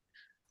much.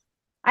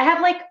 I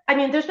have like, I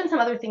mean, there's been some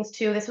other things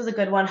too. This was a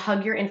good one.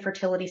 Hug your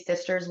infertility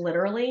sisters,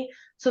 literally.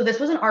 So this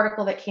was an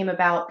article that came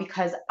about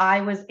because I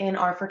was in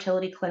our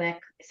fertility clinic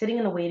sitting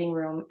in the waiting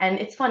room. And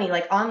it's funny,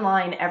 like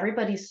online,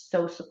 everybody's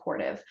so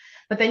supportive.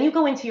 But then you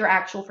go into your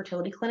actual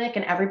fertility clinic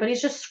and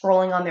everybody's just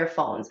scrolling on their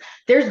phones.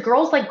 There's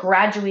girls like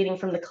graduating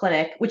from the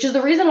clinic, which is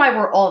the reason why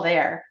we're all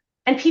there.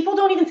 And people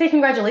don't even say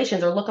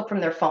congratulations or look up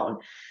from their phone.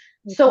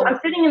 So I'm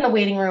sitting in the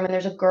waiting room and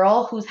there's a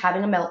girl who's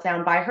having a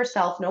meltdown by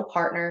herself, no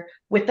partner,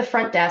 with the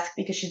front desk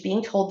because she's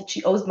being told that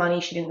she owes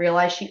money she didn't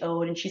realize she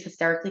owed and she's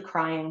hysterically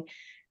crying.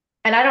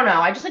 And I don't know,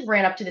 I just like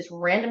ran up to this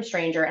random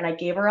stranger and I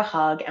gave her a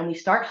hug and we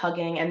start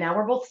hugging and now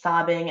we're both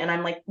sobbing and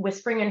I'm like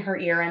whispering in her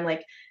ear, I'm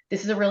like,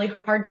 this is a really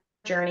hard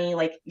journey,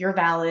 like you're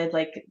valid,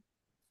 like,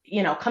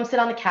 you know, come sit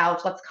on the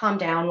couch, let's calm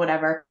down,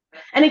 whatever.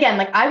 And again,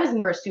 like I was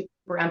never a super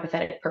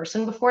empathetic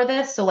person before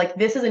this. So like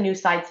this is a new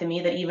side to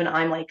me that even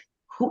I'm like,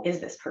 who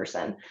is this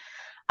person?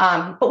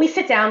 But we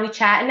sit down, we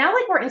chat, and now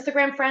like we're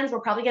Instagram friends.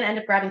 We're probably gonna end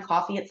up grabbing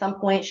coffee at some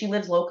point. She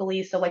lives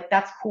locally, so like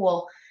that's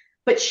cool.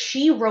 But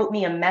she wrote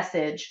me a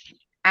message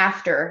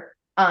after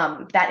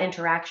that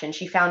interaction.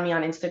 She found me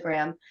on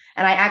Instagram,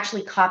 and I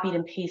actually copied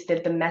and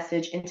pasted the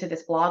message into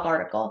this blog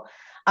article.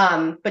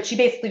 But she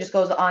basically just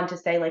goes on to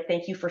say like,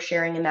 thank you for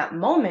sharing in that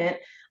moment.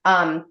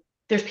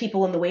 There's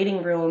people in the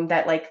waiting room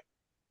that like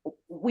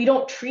we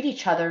don't treat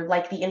each other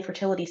like the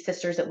infertility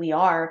sisters that we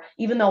are,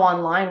 even though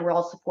online we're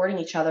all supporting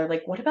each other.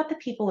 Like, what about the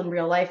people in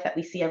real life that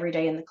we see every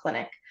day in the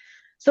clinic?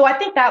 So I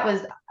think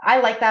I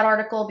like that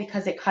article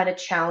because it kind of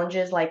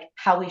challenges like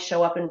how we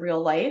show up in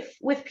real life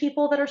with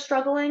people that are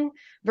struggling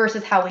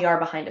versus how we are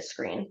behind a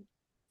screen.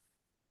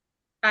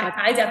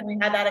 I definitely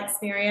had that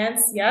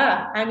experience.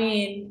 Yeah. I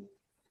mean,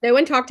 No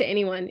one talked to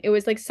anyone. It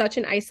was like such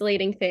an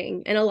isolating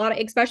thing. And a lot of,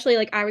 especially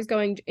like I was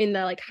going in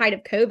the like height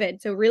of COVID.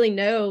 So really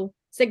no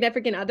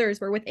significant others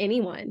were with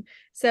anyone.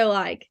 So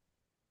like,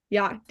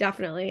 yeah,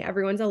 definitely.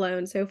 Everyone's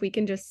alone. So if we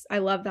can just, I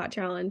love that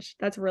challenge.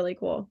 That's really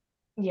cool.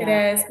 it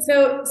is.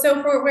 So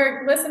for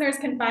where listeners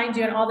can find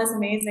you and all this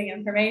amazing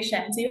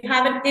information. So you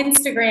have an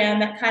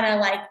Instagram that kind of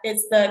like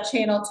is the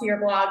channel to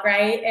your blog,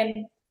 right?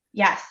 And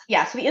Yes.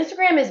 Yeah. So the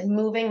Instagram is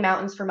Moving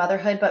Mountains for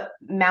Motherhood, but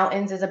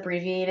mountains is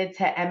abbreviated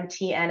to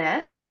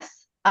MTNS.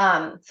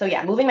 So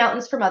yeah, Moving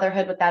Mountains for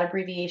Motherhood with that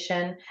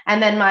abbreviation.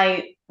 And then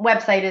my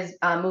website is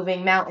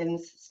Moving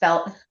Mountains,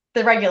 spelled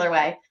the regular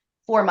way,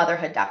 for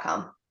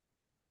motherhood.com.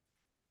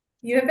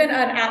 you have been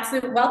an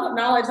absolute wealth of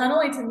knowledge, not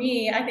only to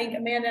me, I think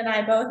Amanda and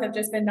I both have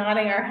just been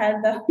nodding our head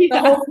the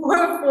whole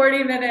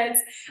 40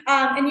 minutes.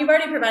 And you've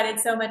already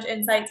provided so much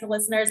insight to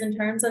listeners in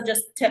terms of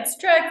just tips,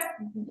 tricks,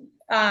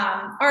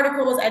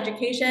 articles,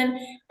 education.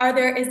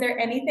 Is there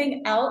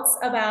anything else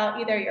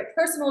about either your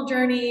personal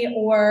journey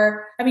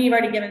or, I mean, you've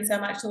already given so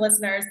much to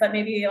listeners, but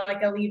maybe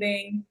like a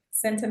leaving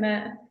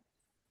sentiment?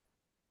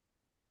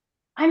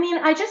 I mean,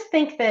 I just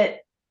think that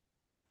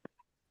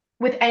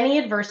with any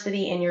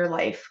adversity in your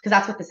life, because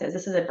that's what this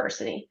is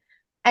adversity.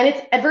 And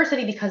it's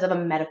adversity because of a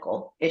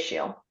medical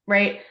issue,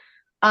 right?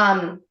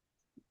 Um,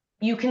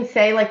 you can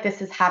say like,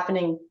 this is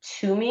happening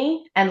to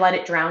me, and let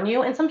it drown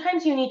you. And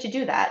sometimes you need to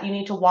do that. You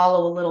need to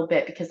wallow a little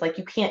bit, because like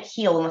you can't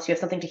heal unless you have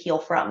something to heal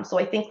from. So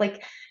I think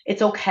like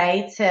it's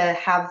okay to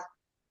have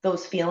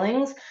those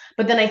feelings,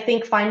 but then I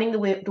think finding the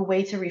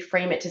way to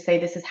reframe it to say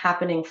this is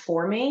happening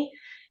for me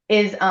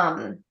is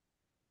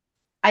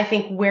I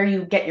think where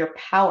you get your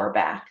power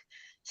back.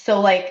 So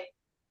like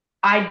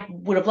I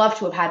would have loved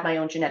to have had my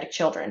own genetic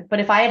children. But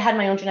if I had had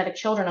my own genetic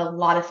children, a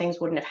lot of things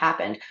wouldn't have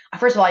happened.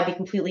 First of all, I'd be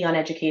completely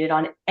uneducated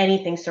on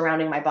anything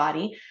surrounding my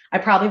body. I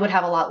probably would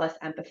have a lot less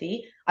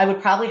empathy. I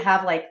would probably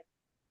have like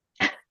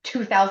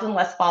 2,000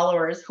 less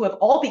followers who have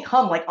all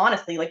become like,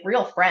 honestly, like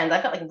real friends.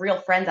 I've got like real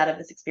friends out of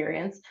this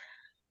experience.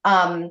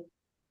 Um,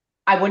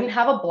 I wouldn't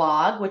have a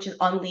blog, which has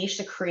unleashed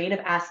a creative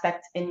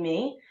aspect in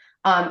me.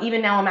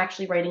 Even now, I'm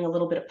actually writing a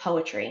little bit of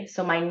poetry.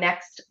 So my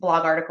next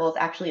blog article is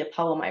actually a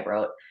poem I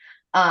wrote.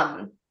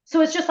 So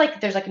it's just like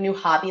there's like a new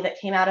hobby that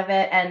came out of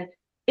it, and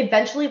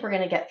eventually we're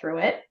gonna get through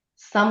it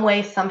some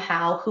way,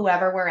 somehow,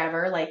 whoever,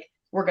 wherever. Like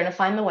we're gonna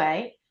find the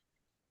way.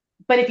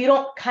 But if you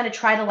don't kind of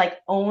try to like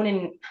own, and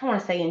I don't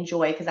want to say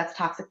enjoy because that's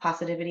toxic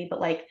positivity,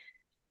 but like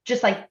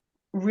just like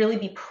really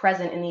be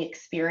present in the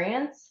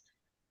experience,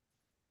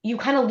 you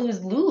kind of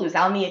lose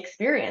on the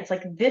experience.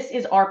 Like this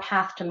is our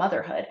path to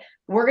motherhood.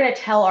 We're going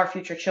to tell our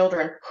future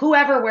children,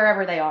 whoever,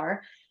 wherever they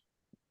are,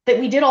 that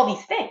we did all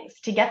these things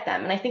to get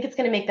them. And I think it's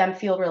going to make them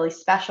feel really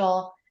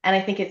special. And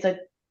I think it's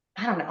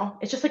I don't know,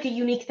 it's just like a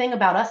unique thing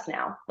about us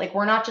now. Like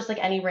we're not just like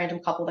any random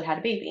couple that had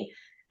a baby.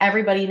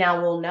 Everybody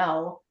now will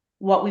know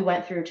what we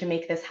went through to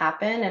make this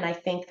happen. And I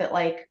think that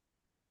like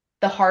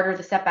the harder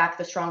the setback,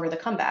 the stronger the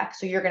comeback.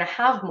 So you're going to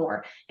have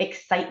more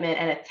excitement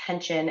and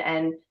attention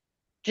and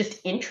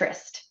just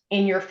interest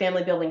in your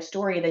family building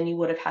story than you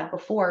would have had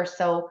before.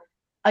 So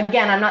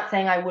again, I'm not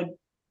saying I would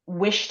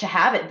wish to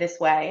have it this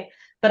way,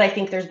 but I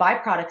think there's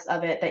byproducts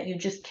of it that you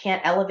just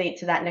can't elevate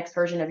to that next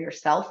version of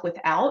yourself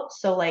without.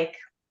 So like,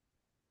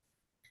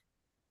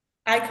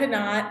 I could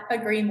not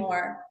agree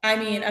more. I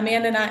mean,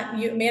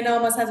 Amanda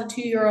almost has a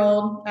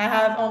 2-year-old. I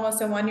have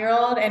almost a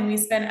 1-year-old, and we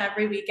spend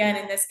every weekend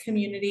in this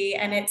community,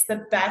 and it's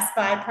the best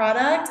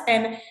byproduct.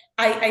 And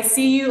I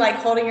see you like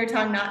holding your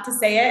tongue not to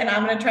say it, and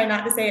I'm going to try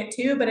not to say it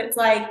too, but it's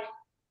like,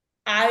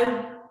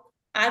 I,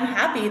 I'm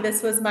happy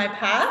this was my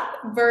path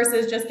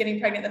versus just getting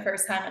pregnant the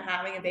first time and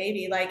having a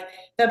baby. Like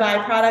the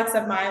byproducts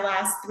of my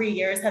last 3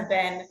 years have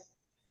been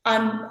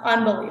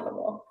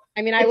unbelievable.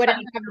 I mean, I wouldn't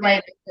have been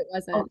if it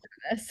wasn't for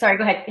this. Sorry,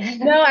 go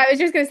ahead. No, I was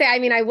just gonna say, I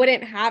mean, I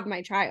wouldn't have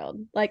my child.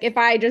 Like if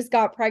I just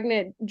got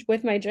pregnant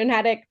with my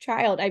genetic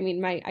child, I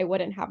mean, I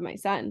wouldn't have my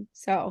son.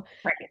 So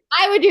Right.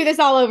 I would do this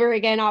all over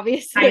again,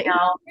 obviously. I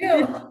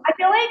know. I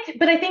feel like,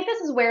 but I think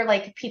this is where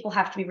like people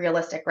have to be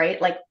realistic,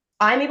 right? Like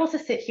I'm able to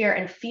sit here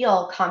and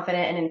feel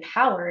confident and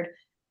empowered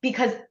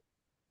because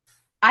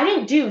I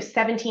didn't do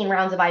 17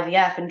 rounds of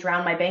IVF and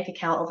drown my bank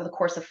account over the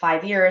course of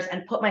 5 years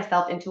and put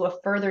myself into a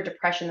further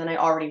depression than I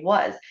already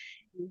was.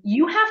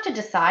 You have to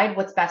decide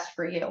what's best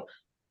for you.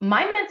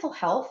 My mental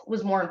health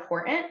was more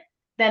important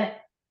than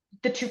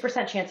the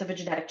 2% chance of a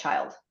genetic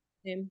child.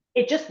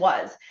 It just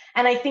was.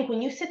 And I think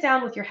when you sit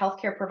down with your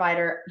healthcare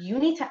provider, you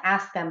need to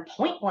ask them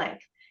point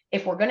blank,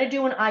 if we're going to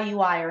do an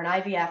IUI or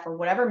an IVF or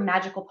whatever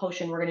magical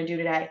potion we're going to do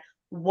today,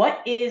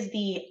 what is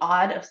the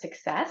odd of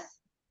success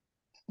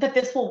that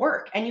this will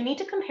work? And you need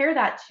to compare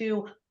that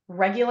to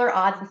regular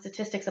odds and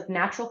statistics of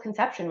natural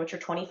conception, which are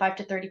 25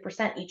 to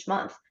 30% each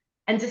month,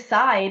 and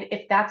decide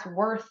if that's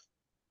worth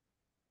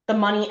the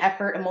money,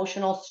 effort,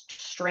 emotional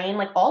strain,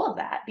 like all of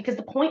that. Because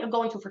the point of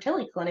going to a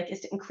fertility clinic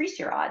is to increase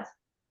your odds.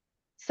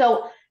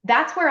 So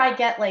that's where I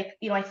get like,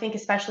 I think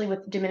especially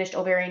with diminished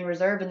ovarian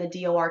reserve in the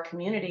DOR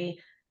community,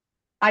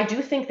 I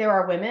do think there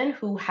are women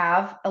who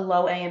have a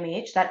low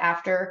AMH that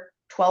after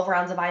 12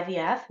 rounds of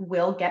IVF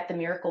will get the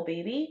miracle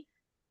baby.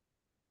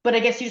 But I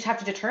guess you just have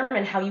to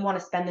determine how you want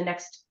to spend the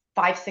next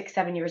 5, 6,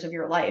 7 years of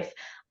your life.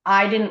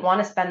 I didn't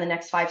want to spend the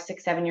next 5,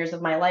 6, 7 years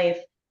of my life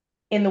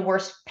in the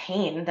worst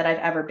pain that I've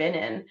ever been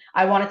in.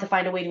 I wanted to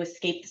find a way to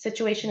escape the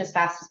situation as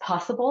fast as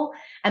possible.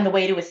 And the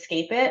way to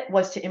escape it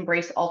was to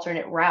embrace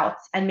alternate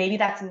routes. And maybe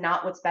that's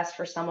not what's best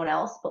for someone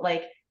else, but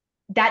like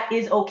that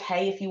is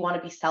okay if you want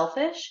to be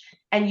selfish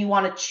and you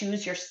want to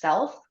choose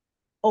yourself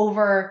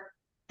over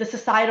the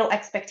societal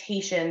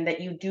expectation that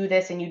you do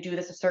this and you do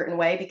this a certain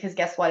way. Because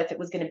guess what? If it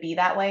was going to be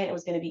that way and it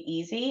was going to be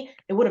easy,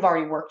 it would have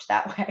already worked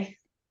that way.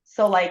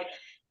 So like,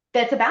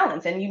 that's a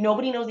balance, and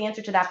nobody knows the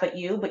answer to that but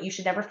you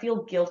should never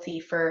feel guilty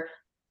for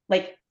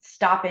like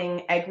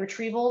stopping egg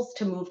retrievals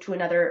to move to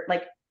another.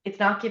 Like it's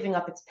not giving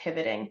up, it's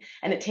pivoting,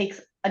 and it takes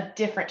a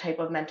different type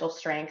of mental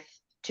strength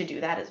to do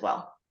that as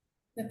well.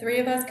 The three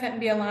of us couldn't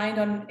be aligned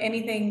on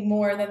anything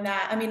more than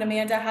that. I mean,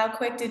 Amanda, how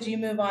quick did you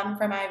move on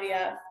from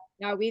IVF?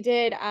 No, we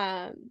did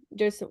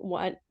just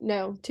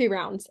 2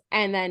 rounds,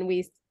 and then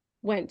we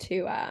went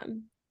to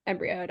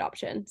embryo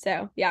adoption.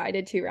 So yeah, I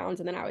did 2 rounds,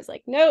 and then I was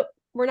like, nope,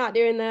 we're not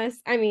doing this.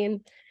 I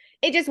mean,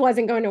 it just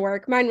wasn't going to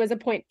work. Mine was a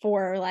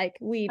 0.4. Like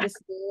we just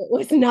knew it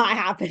was not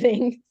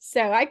happening. So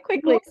I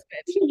quickly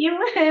switched.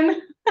 You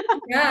and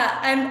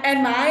Yeah,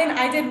 and mine,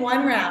 I did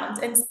 1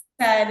 round and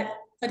said,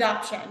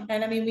 adoption.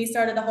 And I mean, we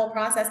started the whole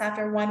process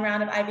after one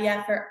round of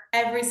IVF for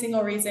every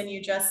single reason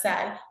you just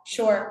said.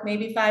 Sure,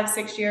 maybe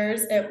 5-6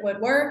 years it would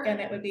work and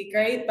it would be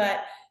great,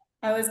 but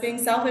I was being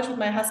selfish with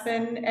my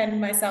husband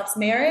and myself's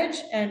marriage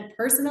and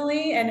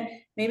personally, and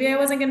maybe I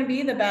wasn't going to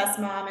be the best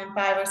mom in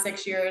 5 or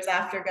 6 years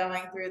after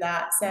going through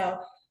that. So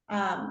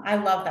I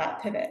love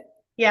that pivot.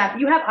 Yeah,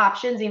 you have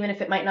options, even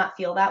if it might not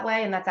feel that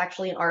way. And that's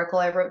actually an article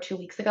I wrote 2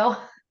 weeks ago.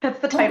 That's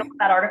the title of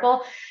that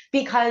article,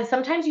 because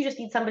sometimes you just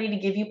need somebody to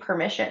give you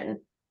permission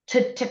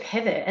to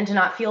pivot and to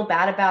not feel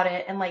bad about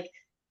it. And like,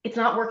 it's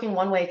not working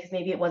one way because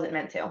maybe it wasn't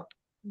meant to.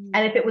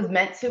 And if it was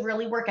meant to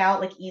really work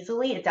out like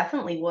easily, it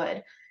definitely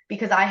would.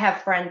 Because I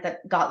have friends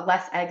that got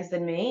less eggs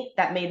than me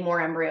that made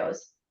more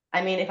embryos.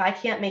 I mean, if I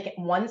can't make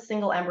one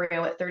single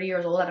embryo at 30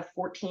 years old out of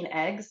 14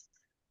 eggs,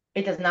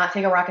 it does not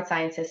take a rocket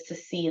scientist to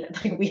see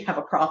that like, we have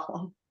a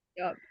problem.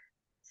 Yep.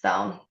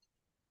 So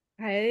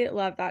I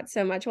love that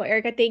so much. Well,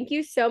 Erica, thank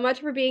you so much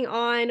for being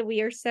on.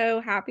 We are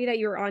so happy that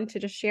you were on to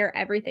just share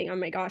everything. Oh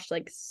my gosh,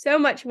 like so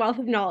much wealth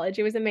of knowledge.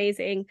 It was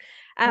amazing.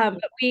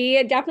 But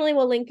we definitely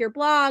will link your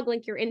blog,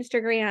 link your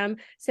Instagram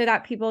so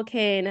that people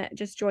can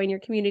just join your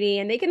community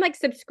and they can like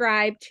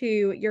subscribe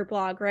to your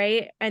blog,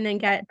 right? And then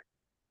get,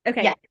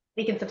 okay. Yeah,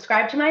 you can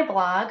subscribe to my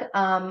blog,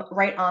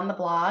 right on the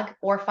blog,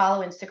 or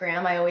follow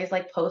Instagram. I always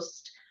like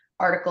post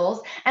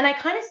articles. And I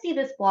kind of see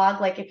this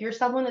blog, like if you're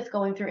someone that's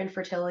going through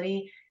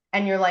infertility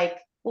and you're like,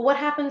 well, what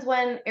happens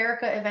when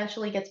Erica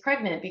eventually gets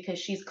pregnant? Because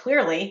she's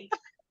clearly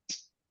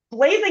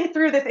blazing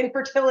through this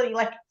infertility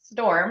like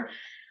storm.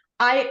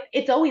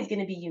 It's always going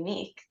to be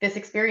unique. This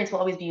experience will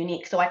always be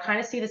unique. So I kind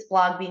of see this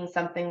blog being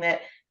something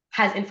that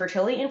has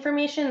infertility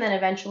information, then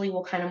eventually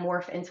will kind of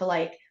morph into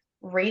like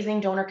raising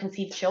donor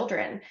conceived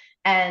children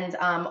and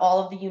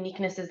all of the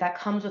uniquenesses that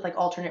comes with like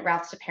alternate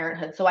routes to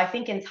parenthood. So I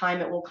think in time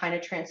it will kind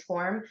of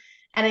transform.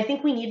 And I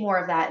think we need more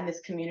of that in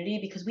this community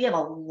because we have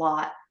a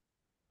lot,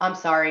 I'm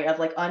sorry, of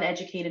like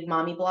uneducated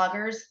mommy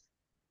bloggers,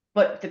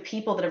 but the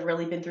people that have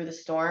really been through the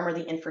storm are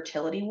the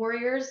infertility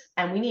warriors.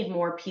 And we need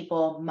more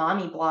people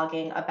mommy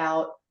blogging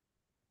about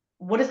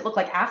what does it look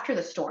like after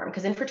the storm?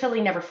 Because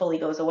infertility never fully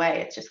goes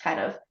away. It's just kind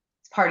of,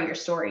 it's part of your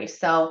story.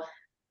 So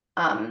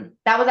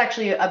that was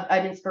actually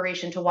an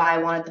inspiration to why I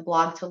wanted the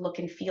blog to look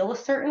and feel a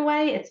certain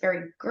way. It's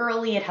very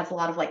girly. It has a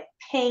lot of like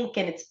pink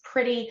and it's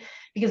pretty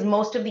because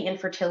most of the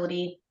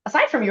infertility,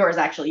 aside from yours,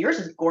 actually, yours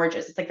is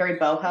gorgeous. It's like very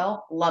boho.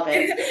 Love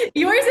it.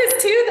 Yours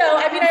is too, though.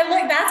 I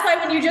mean, that's why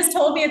when you just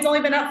told me it's only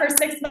been up for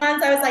 6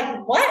 months, I was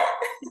like, what?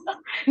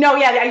 No,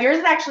 yeah, yours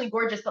is actually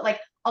gorgeous. But like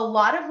a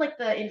lot of like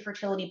the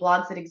infertility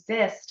blogs that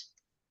exist,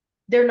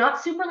 they're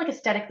not super like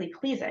aesthetically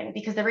pleasing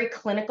because they're very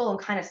clinical and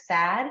kind of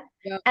sad.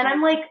 Yep. And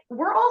I'm like,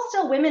 we're all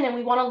still women and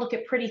we want to look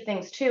at pretty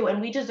things too. And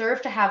we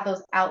deserve to have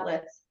those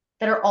outlets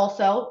that are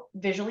also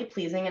visually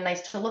pleasing and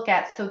nice to look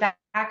at. So that's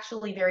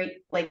actually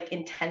very like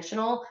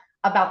intentional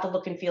about the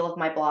look and feel of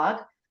my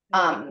blog.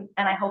 And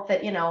I hope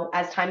that, you know,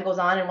 as time goes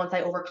on and once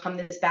I overcome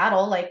this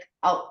battle, like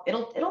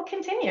it'll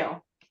continue.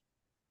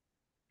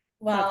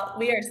 Well,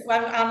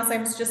 honestly,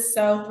 I'm just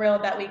so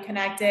thrilled that we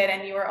connected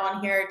and you were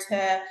on here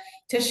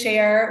to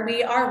share.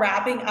 We are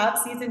wrapping up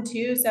season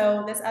 2,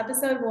 so this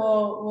episode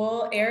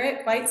will air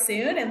it quite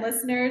soon, and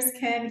listeners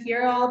can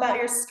hear all about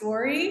your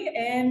story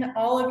and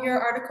all of your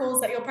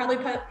articles that you'll probably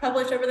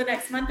publish over the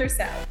next month or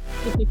so.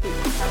 Thank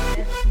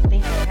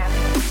you for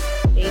having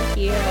me. Thank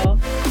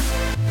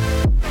you.